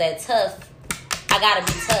Scorpio, that tough. I gotta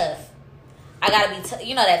be tough. I gotta be.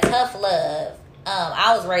 You know, that tough love.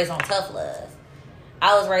 I was raised on tough love.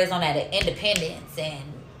 I was raised on that independence and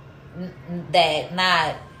that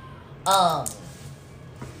not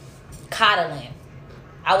coddling.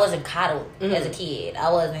 I wasn't coddled as a kid.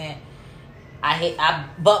 I wasn't. I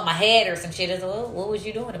bumped my head or some shit. I said, well, what was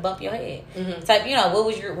you doing to bump your head? Type, you know, what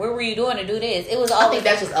were you doing to do this? It was always. I think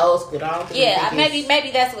that's just old school. I don't think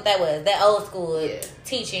maybe that's what that was. That old school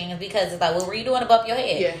teaching, because it's like, what were you doing to bump your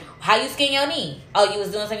head? Yeah. How you skin your knee? Oh, you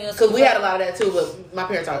was doing something. Because we had a lot of that too, but my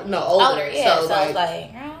parents are older. Yeah, so like, I was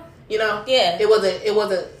like, you know, it wasn't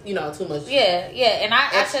too much. Yeah, and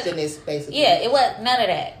I took, basically. Yeah, it was none of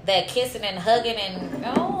that. That kissing and hugging and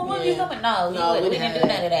what are you doing? No, we didn't do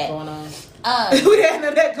none of that going on. We didn't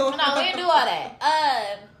have that going on. No, we didn't do all that.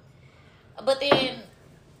 But then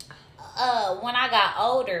when I got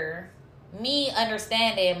older, me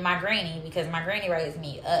understanding my granny, because my granny raised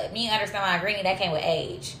me, me understanding my granny, that came with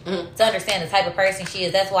age. To understand the type of person she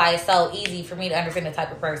is. That's why it's so easy for me to understand the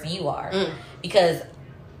type of person you are. Because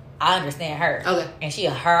I understand her. Okay. And she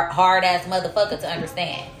a hard ass motherfucker to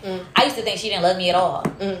understand. I used to think she didn't love me at all.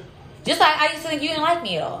 Just like I used to think you didn't like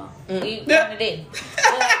me at all. You kind of didn't. You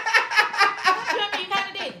kind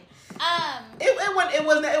of didn't. I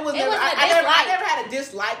never had a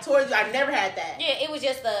dislike towards you. I never had that. Yeah, it was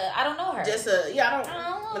just I don't know her. I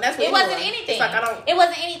don't. But that's what it wasn't anything. It's like it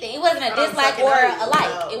wasn't anything. It wasn't a dislike or a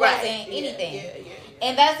like. It wasn't anything. Yeah.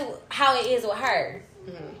 And that's how it is with her.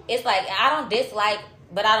 It's like I don't dislike,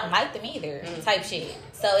 but I don't like them either. Type shit.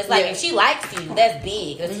 So it's like if she likes you, that's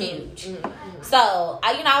big. That's huge. So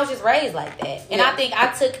I was just raised like that, and I think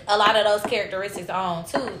I took a lot of those characteristics on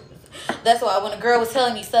too. That's why when a girl was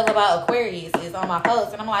telling me stuff about Aquarius is on my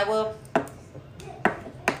post, and I'm like, well,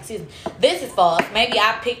 excuse me, this is false. Maybe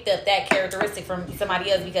I picked up that characteristic from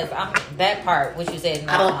somebody else because I'm that part. What you said.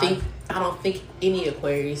 I don't think any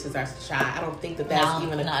Aquariuses are shy. I don't think that's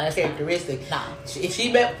even a characteristic. No. If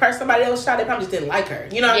she met somebody else shy, they probably just didn't like her.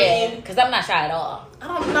 You know what I mean? Because I'm not shy at all. I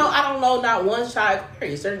don't know not one shy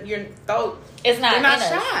Aquarius. It's not. You're not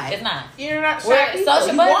shy. It's not. You're not shy. We're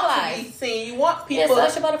social butterflies. Want to be seen. You want people. Yeah,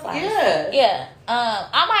 social butterflies. Yeah.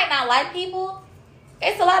 I might not like people.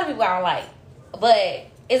 It's a lot of people I don't like, but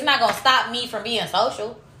it's not gonna stop me from being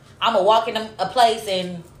social. I'm gonna walk in a place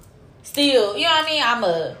and still, you know what I mean?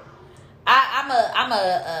 I'm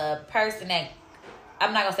a person that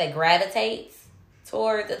I'm not gonna say gravitates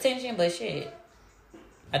towards attention, but shit,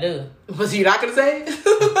 I do. Was you not gonna say it?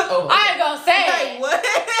 I ain't gonna say it. What? I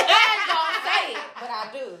ain't gonna say it, but I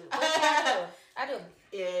do. I do.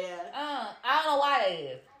 Yeah. I don't know why that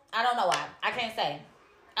is. I don't know why. I can't say.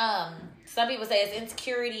 Some people say it's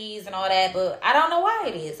insecurities and all that, but I don't know why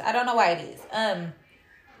it is. I just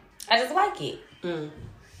like it.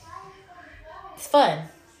 It's fun.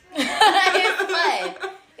 It's fun.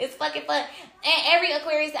 It's fucking fun. And every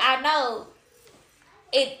Aquarius I know,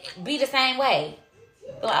 it be the same way.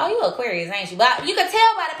 Like, oh, you Aquarius, ain't you? But you can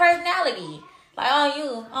tell by the personality. Like,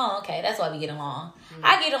 okay, that's why we get along.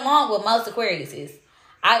 I get along with most Aquariuses.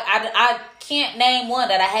 I can't name one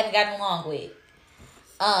that I haven't gotten along with.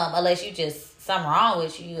 Unless you just something wrong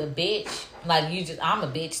with you a bitch. Like I'm a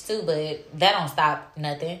bitch too, but that don't stop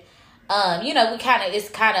nothing. It's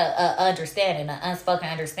kind of understanding, an unspoken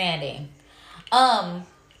understanding.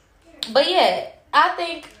 But yeah, I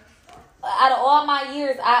think out of all my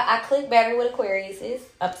years, I click better with Aquariuses.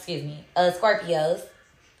 Scorpios.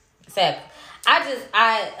 So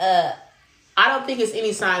I don't think it's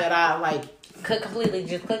any sign that I like could completely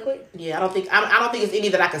just click with. Yeah, I don't think it's any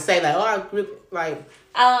that I can say like, I agree, like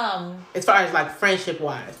as far as like friendship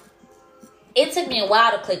wise. It took me a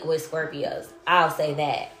while to click with Scorpios. I'll say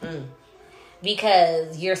that.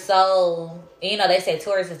 Because you're so, they say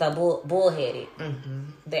Taurus is a bullheaded.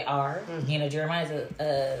 They are. Jeremiah's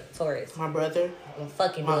a Taurus. My brother.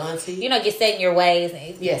 Fucking my auntie. Get set in your ways.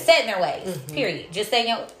 Set in their ways. Period. Just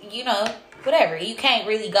saying, whatever. You can't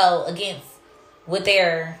really go against what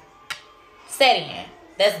they're setting.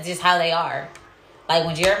 That's just how they are. Like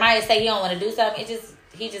when Jeremiah say he don't want to do something,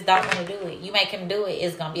 he just don't want to do it. You make him do it,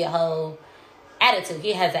 it's gonna be a whole attitude.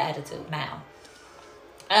 He has an attitude now.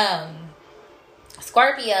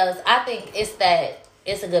 Scorpios, I think it's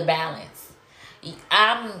a good balance.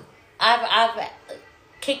 I've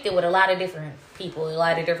kicked it with a lot of different people, a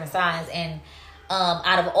lot of different signs, and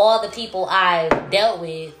out of all the people I've dealt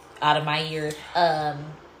with out of my years,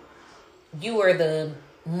 you were the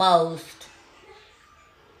most.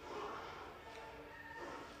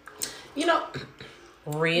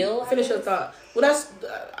 Real. Finish your thought. Well, that's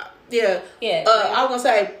yeah. Yeah. I was gonna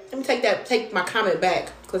say, let me take my comment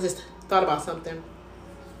back because I just thought about something.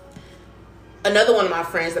 Another one of my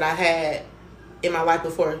friends that I had in my life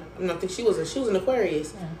before, I think she was an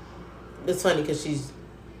Aquarius. Yeah. It's funny because she's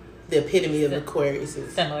the epitome of Aquarius.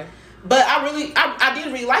 Similar. But I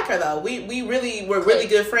did really like her though. We really were really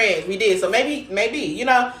good friends. We did. So maybe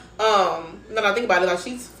now that I think about it, like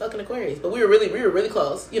she's fucking Aquarius. But we were really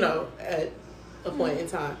close. At a point in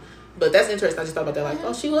time. But that's interesting. I just thought about that. Like,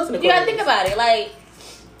 oh, she was an Aquarius. You gotta think about it. Like,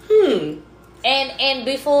 And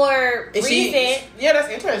before recent, that's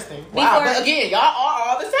interesting. Wow, but again, y'all are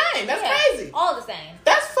all the same. That's crazy. All the same.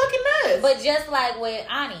 That's fucking nuts. But just like with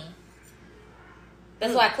Ani,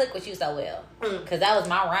 that's why I clicked with you so well, because that was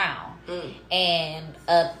my round. And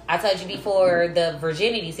I told you before the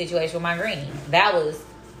virginity situation with my granny. That was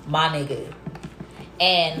my nigga.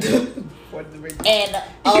 And you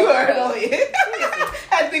heard on it.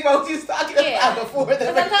 I had to think about what you was talking about before the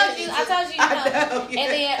virginity. I told you,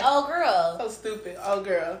 And then old girl. So stupid, old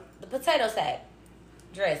girl. The potato sack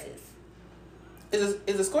dresses.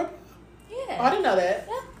 Is a Scorpio? Yeah. Oh, I didn't know that.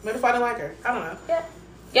 Yeah. Maybe if I didn't like her, I don't know. Yeah.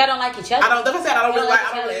 Y'all don't like each other. I don't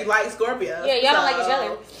really like Scorpio. Yeah, y'all don't like each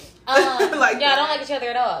other. Y'all don't like each other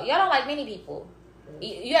at all. Y'all don't like many people.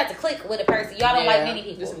 You have to click with a person. Y'all don't like many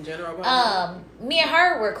people. Just in general. Me and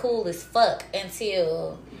her were cool as fuck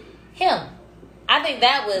until him. I think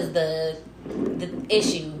that was the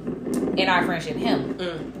issue in our friendship. Him,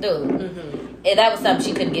 dude. Mm-hmm. And that was something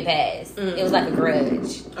she couldn't get past. Mm-hmm. It was like a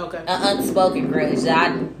grudge. Okay. An unspoken grudge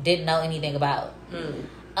that I didn't know anything about.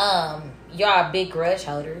 Y'all are big grudge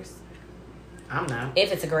holders. I'm not.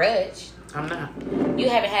 If it's a grudge. I'm not. You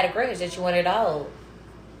haven't had a grudge that you wanted to hold.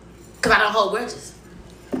 Because I don't hold grudges.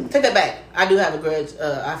 Take that back. I do have a grudge.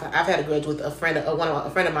 I've had a grudge with a friend of mine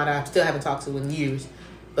that I still haven't talked to in years.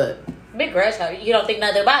 But big grudge, you don't think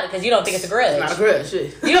nothing about it because you don't think it's a grudge. It's not a grudge.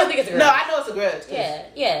 Shit. You don't think it's a grudge. No, I know it's a grudge.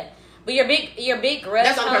 Yeah. But your big grudge.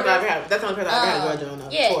 That's the only person I ever had. That's the only person I ever had a grudge on.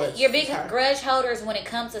 Yeah, your big grudge holders when it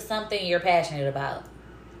comes to something you're passionate about.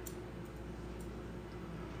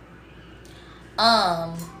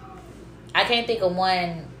 I can't think of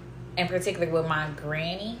one in particular with my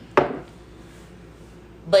granny,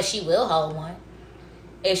 but she will hold one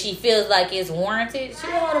if she feels like it's warranted. She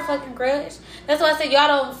will hold a fucking grudge. That's why I said y'all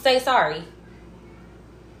don't say sorry.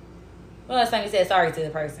 When last time you said sorry to the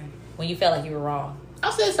person when you felt like you were wrong?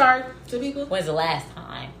 I'll say sorry to people. When's the last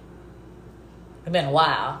time? It's been a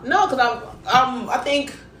while. No, because I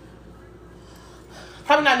think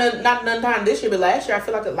probably not none time this year, but last year I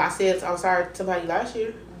feel like I said I'm sorry to somebody last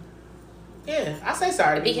year. Yeah, I say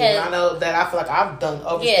sorry to people. I know that I feel like I've done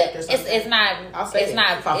overstepped or something. It's not. I'll say it's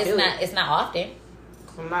not. It's not often.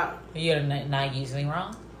 I'm not. You're not usually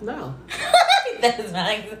wrong. No. That's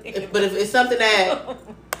not. But if it's something that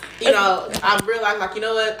I realized, like, you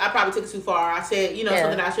know what, I probably took it too far. I said,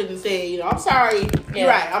 something I shouldn't say. I'm sorry. Yeah. You're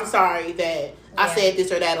right. I'm sorry that I said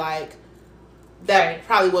this or that. Like, that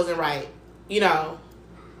probably wasn't right.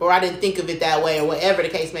 Or I didn't think of it that way, or whatever the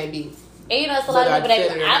case may be. And it's a lot of people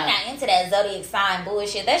that I'm not into that zodiac sign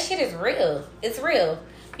bullshit. That shit is real. It's real.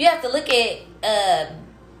 You have to look at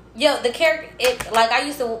the character. Like I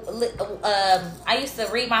used to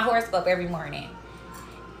read my horoscope every morning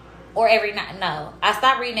or every night. No, I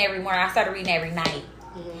stopped reading every morning. I started reading every night.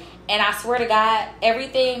 Mm-hmm. And I swear to God,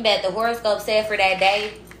 everything that the horoscope said for that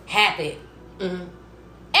day happened. Mm-hmm.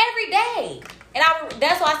 Every day. And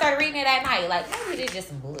that's why I started reading it at night. Like, maybe it's just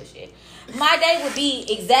some bullshit. My day would be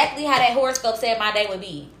exactly how that horoscope said my day would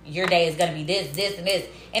be. Your day is going to be this, this, and this.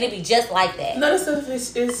 And it'd be just like that. No, that shit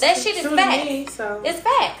is facts. Me, so. It's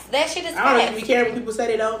facts. That shit is facts. I don't really care when people say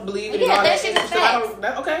they don't believe in it. Yeah, that shit is facts.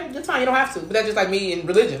 Okay, that's fine. You don't have to. But that's just like me in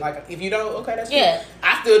religion. Like, if you don't, okay, that's cool.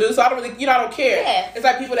 I still do, so I don't really, I don't care. Yeah. It's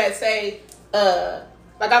like people that say,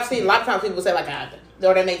 like I've seen a lot of times people say, like,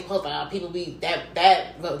 or they make posts about people be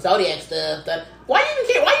that zodiac stuff. Why you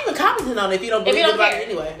even care? Why you even commenting on it if you don't believe about it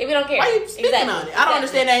anyway? If you don't care, why you speaking on it? I don't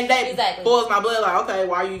understand that. That boils my blood. Like, okay,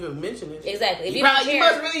 why are you even mentioning it? Exactly. If you must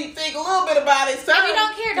really think a little bit about it. Son. If you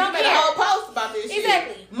don't care, don't care. You made a whole post about this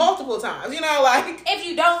shit multiple times. Like if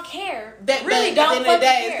you don't care, that really don't. At the end of the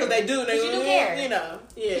day, it's because they do. You do care. Yeah.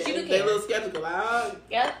 You do care. They're a little skeptical. Like,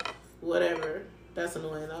 yep. Whatever. That's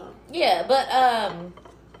annoying though. Yeah, but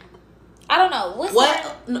I don't know. What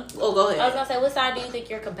sign, no, go ahead. I was gonna say, what sign do you think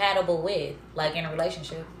you're compatible with, like in a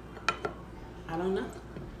relationship? I don't know.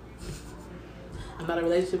 I'm not a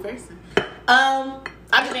relationship person. I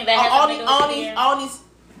I just think that has all these.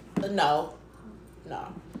 No.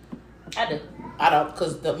 I do. I don't,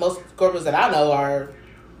 because the most Scorpios that I know are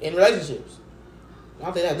in relationships. I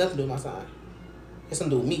don't think that has nothing to do with my sign. It's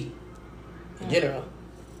something to do with me in general.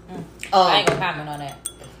 I ain't gonna comment on that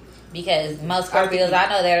because most Scorpios I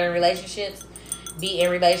know that are in relationships be in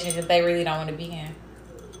relationships they really don't want to be in.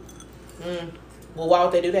 Well, why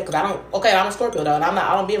would they do that? Because I don't. Okay, I'm a Scorpio though, and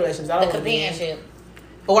I don't be in relationships. I don't want to be in.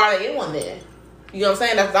 But why are they in one then? You know what I'm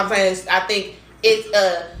saying? That's what I'm saying. I think it's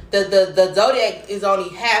the zodiac is only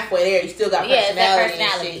halfway there. You still got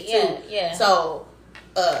personality and shit too. Yeah. So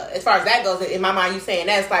as far as that goes, in my mind, you saying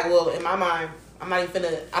that's like, well, in my mind, I'm not even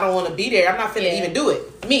finna. I don't want to be there. I'm not finna even do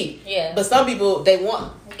it. Me. Yeah. But some people they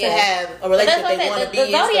want to have a relationship. They want to be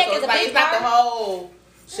in. So it's not the whole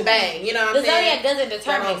shebang. You know what I'm saying? The zodiac doesn't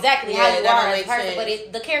determine exactly how you are as a person, but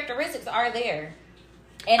the characteristics are there.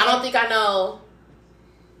 And I don't think I know.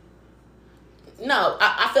 No,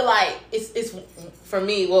 I feel like it's for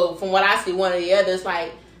me. Well, from what I see, one or the other. It's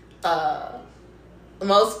like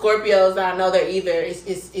most Scorpios that I know, they're either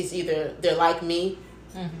it's either they're like me,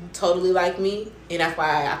 totally like me, and that's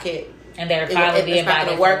why I can't. And they're finally being. It's not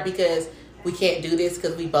going to work because we can't do this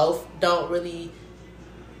because we both don't really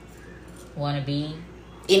want to be.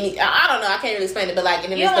 I don't know. I can't really explain it, but like,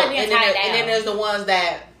 and then there's the ones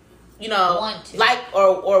that. You know, like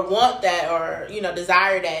or want that or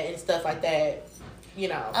desire that and stuff like that.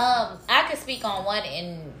 I could speak on one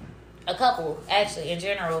in a couple actually in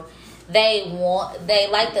general. They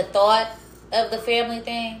like the thought of the family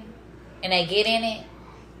thing, and they get in it,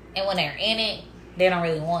 and when they're in it, they don't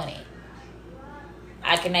really want it.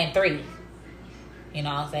 I can name 3.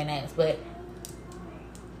 I'll say names, but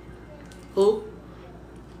who?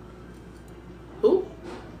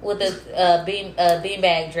 With the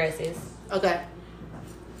beanbag dresses. Okay.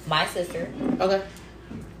 My sister. Okay.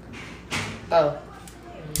 Oh.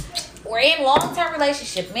 We're in long-term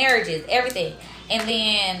relationship, marriages, everything. And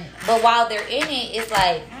then, but while they're in it, it's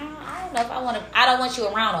like, I don't know if I don't want you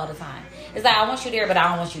around all the time. It's like, I want you there, but I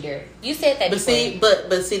don't want you there. You said that before.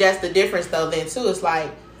 But see, that's the difference though then too. It's like,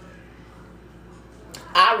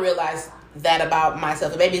 I realized that about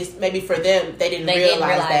myself. Maybe for them, they didn't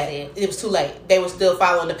realize that it was too late. They were still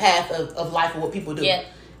following the path of life and what people do,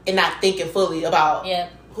 and not thinking fully about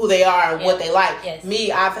who they are and what they like. Yes.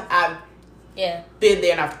 Me, I've been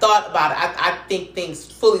there and I've thought about it. I think things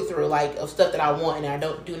fully through, like of stuff that I want and I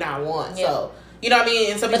do not want. So you know what I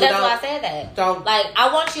mean. And some people that's why I said that. Don't like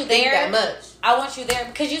I want you there that much. I want you there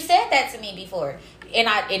because you said that to me before, and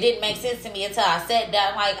it didn't make sense to me until I said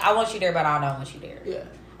that. Like I want you there, but I don't want you there. Yeah.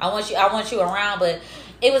 I want you around, but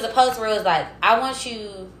it was a post where it was like, I want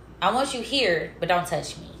you here, but don't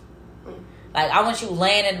touch me. Like, I want you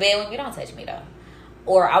laying in bed with me, don't touch me though.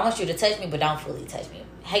 Or I want you to touch me, but don't fully touch me.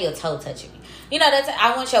 Have your toe touching me.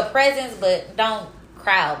 I want your presence, but don't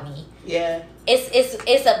crowd me. Yeah.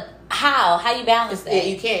 It's a how you balance that. Yeah,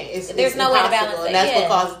 you can't. There's no way to balance that. And that's what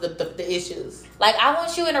causes the issues. Like, I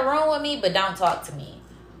want you in a room with me, but don't talk to me.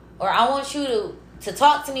 Or I want you to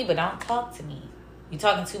talk to me, but don't talk to me. You're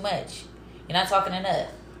talking too much. You're not talking enough.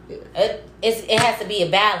 Yeah. It has to be a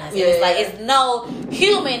balance. Yeah, it's like it's no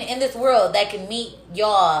human in this world that can meet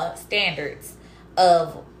your standards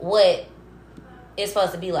of what it's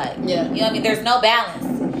supposed to be like. Yeah. You know what I mean? There's no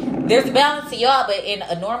balance. There's a balance to y'all, but in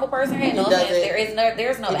a normal person, there's no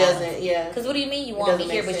balance. Doesn't, yeah. Because what do you mean you want me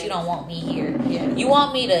here, but you don't want me here? Yeah. You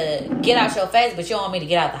want me to get out your face, but you don't want me to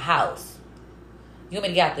get out the house. You want me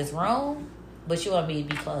to get out this room, but you want me to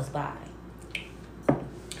be close by.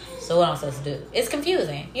 So what I'm supposed to do? It's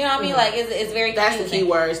confusing. You know what I mean? Like it's very confusing. That's the key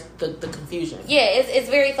word, the confusion. Yeah, it's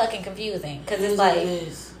very fucking confusing because it's like,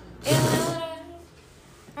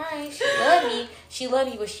 all right, she love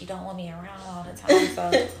me, but she don't want me around all the time.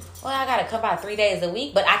 So well, I gotta come by 3 days a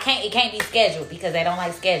week, but it can't be scheduled because they don't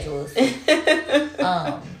like schedules.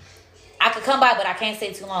 I could come by, but I can't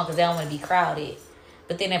stay too long because they don't want to be crowded.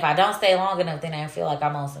 But then if I don't stay long enough, then I feel like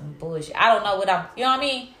I'm on some bullshit. I don't know what you know what I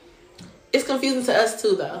mean? It's confusing to us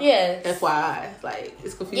too, though. Yeah. FYI, like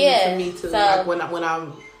it's confusing to me too. So, like when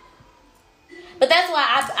I'm. But that's why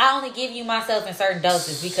I only give you myself in certain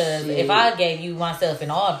doses because if I gave you myself in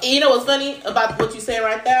all. You know what's funny about what you saying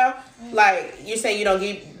right there? Like you're saying you don't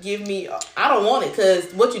give me. I don't want it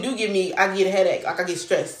because what you do give me, I get a headache. Like I get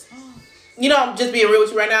stressed. You know, I'm just being real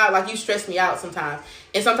with you right now. Like you stress me out sometimes,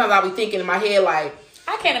 and sometimes I'll be thinking in my head like,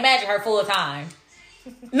 I can't imagine her full time.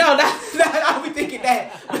 No, that's not. I'll be thinking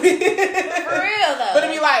that. For real though. But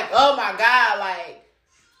it'd be like, oh my God, like,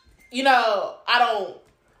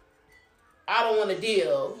 I don't want to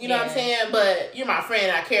deal. You know what I'm saying? But you're my friend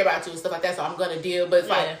and I care about you and stuff like that, so I'm gonna deal. But it's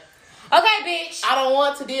like Okay, bitch. I don't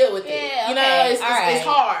want to deal with it. You know, it's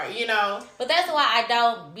hard, you know. But that's why I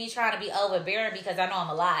don't be trying to be overbearing because I know I'm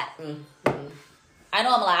a lot. Mm-hmm. I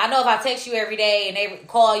know I'm a lot. I know if I text you every day and they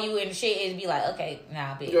call you and shit, it'd be like, okay,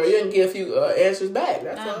 nah, bitch. Girl, you didn't give a few answers back.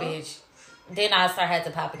 That's all. Bitch. Then I start had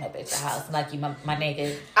to popping up at your house like you, my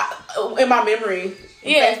nigga. In my memory,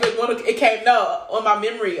 Facebook, on my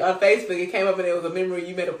memory on Facebook, it came up and it was a memory.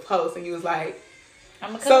 You made a post and you was like,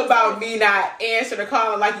 something about me not answering the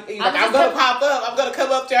call. Like I'm gonna pop up. I'm gonna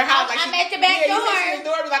come up to her house. I'm at the back door. You said the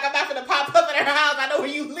door. Like I'm not gonna pop up at her house. I know where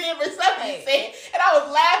you live or something. You said, and I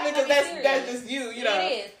was laughing because that's just you. You know,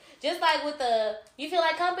 it is. Just like with you feel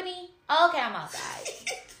like company? Oh, okay, I'm outside.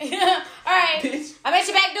 All right. Bitch. I'm at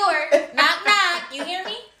your back door. Knock, knock. You hear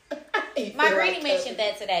me? My granny mentioned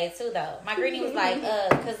that today, too, though. My granny was like,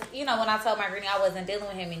 because, you know, when I told my granny I wasn't dealing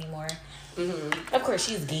with him anymore, of course,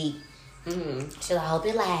 she's geek. She's like, I hope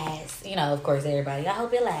it lasts. You know, of course, everybody, I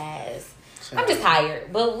hope it lasts. Sure. I'm just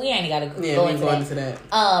tired, but we ain't got to go into that.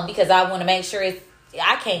 Because I want to make sure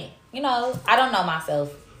I can't, you know, I don't know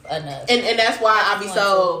myself enough. And that's why I be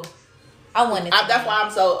so... I wanted to. That's why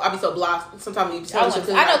I be so blocked. Sometimes you tell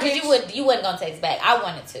me I know, because you wasn't gonna text back. I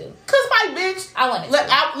wanted to. Cause my bitch. I wanted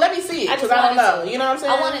to. Let me see it. Cause I don't know. You know what I'm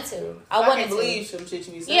saying? I wanted to. I can't believe some shit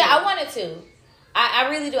you be saying. Yeah, I wanted to. I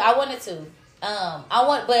really do. I wanted to. But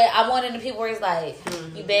I wanted the people where it's like,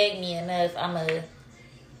 you begged me enough.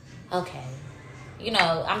 Okay. You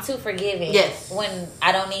know, I'm too forgiving. Yes. When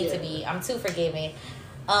I don't need to be. I'm too forgiving.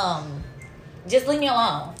 Just leave me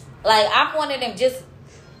alone. Like, I'm one of them just...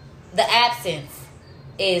 The absence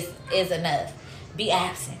is enough. Be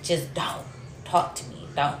absent. Just don't talk to me.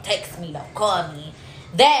 Don't text me. Don't call me.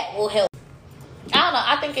 That will help. I don't know.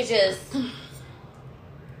 I think it's just...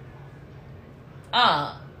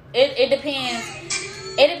 It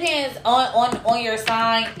depends. It depends on your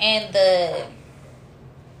sign and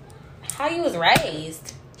how you was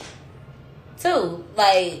raised. Too.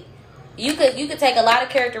 Like, you could take a lot of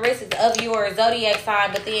characteristics of your zodiac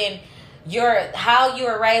sign, but then... how you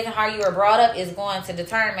were raised and how you were brought up is going to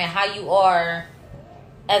determine how you are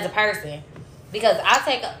as a person. Because I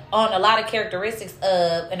take on a lot of characteristics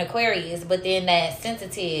of an Aquarius, but then that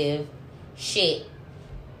sensitive shit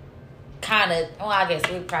kind of... Well, I guess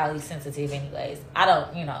we're probably sensitive anyways. I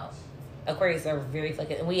don't, you know... Aquarius are very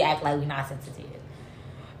fucking... We act like we're not sensitive.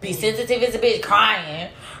 Be sensitive as a bitch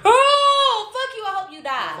crying. Oh, fuck you, I hope you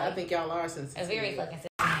die. I think y'all are sensitive. It's very fucking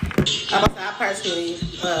sensitive. I personally,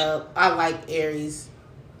 I like Aries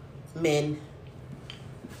men.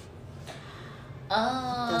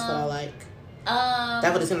 That's what I like.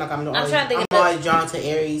 That's what it seems like. I'm always drawn to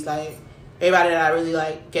Aries. Like everybody that I really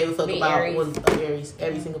like gave a fuck about Aries. Was Aries.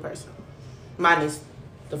 Every single person, minus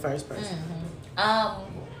the first person. I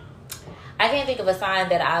can't think of a sign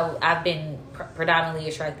that I've been predominantly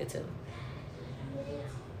attracted to.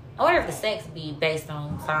 I wonder if the sex be based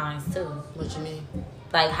on signs too. What you mean?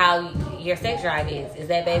 Like how your sex drive is. Is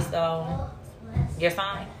that based on your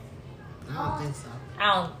sign? I don't think so.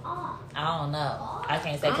 I don't know. I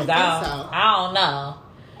can't say because I don't know.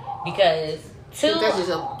 Because I think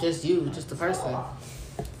that's just you, just the person.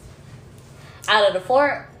 Out of the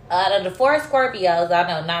four Scorpios, I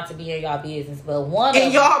know not to be in y'all business, but one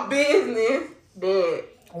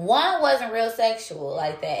wasn't real sexual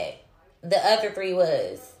like that. The other three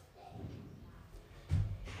was.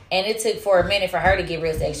 And it took for a minute for her to get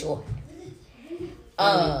real sexual.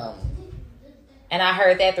 And I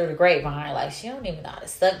heard that through the grapevine. Like, she don't even know how to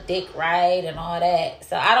suck dick right and all that.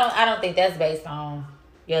 So I don't think that's based on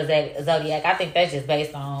your zodiac. I think that's just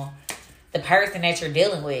based on the person that you're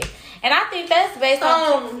dealing with. And I think that's based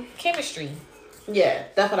on chemistry. Yeah,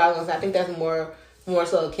 that's what I was gonna say. I think that's more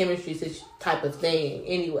so a chemistry type of thing.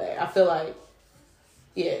 Anyway, I feel like,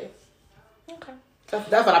 yeah. Okay.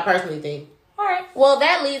 That's what I personally think. All right. Well,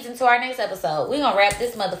 that leads into our next episode. We're going to wrap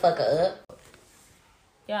this motherfucker up.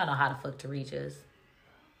 Y'all know how the fuck to reach us.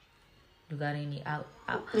 You got any out?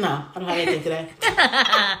 No, I don't have anything today.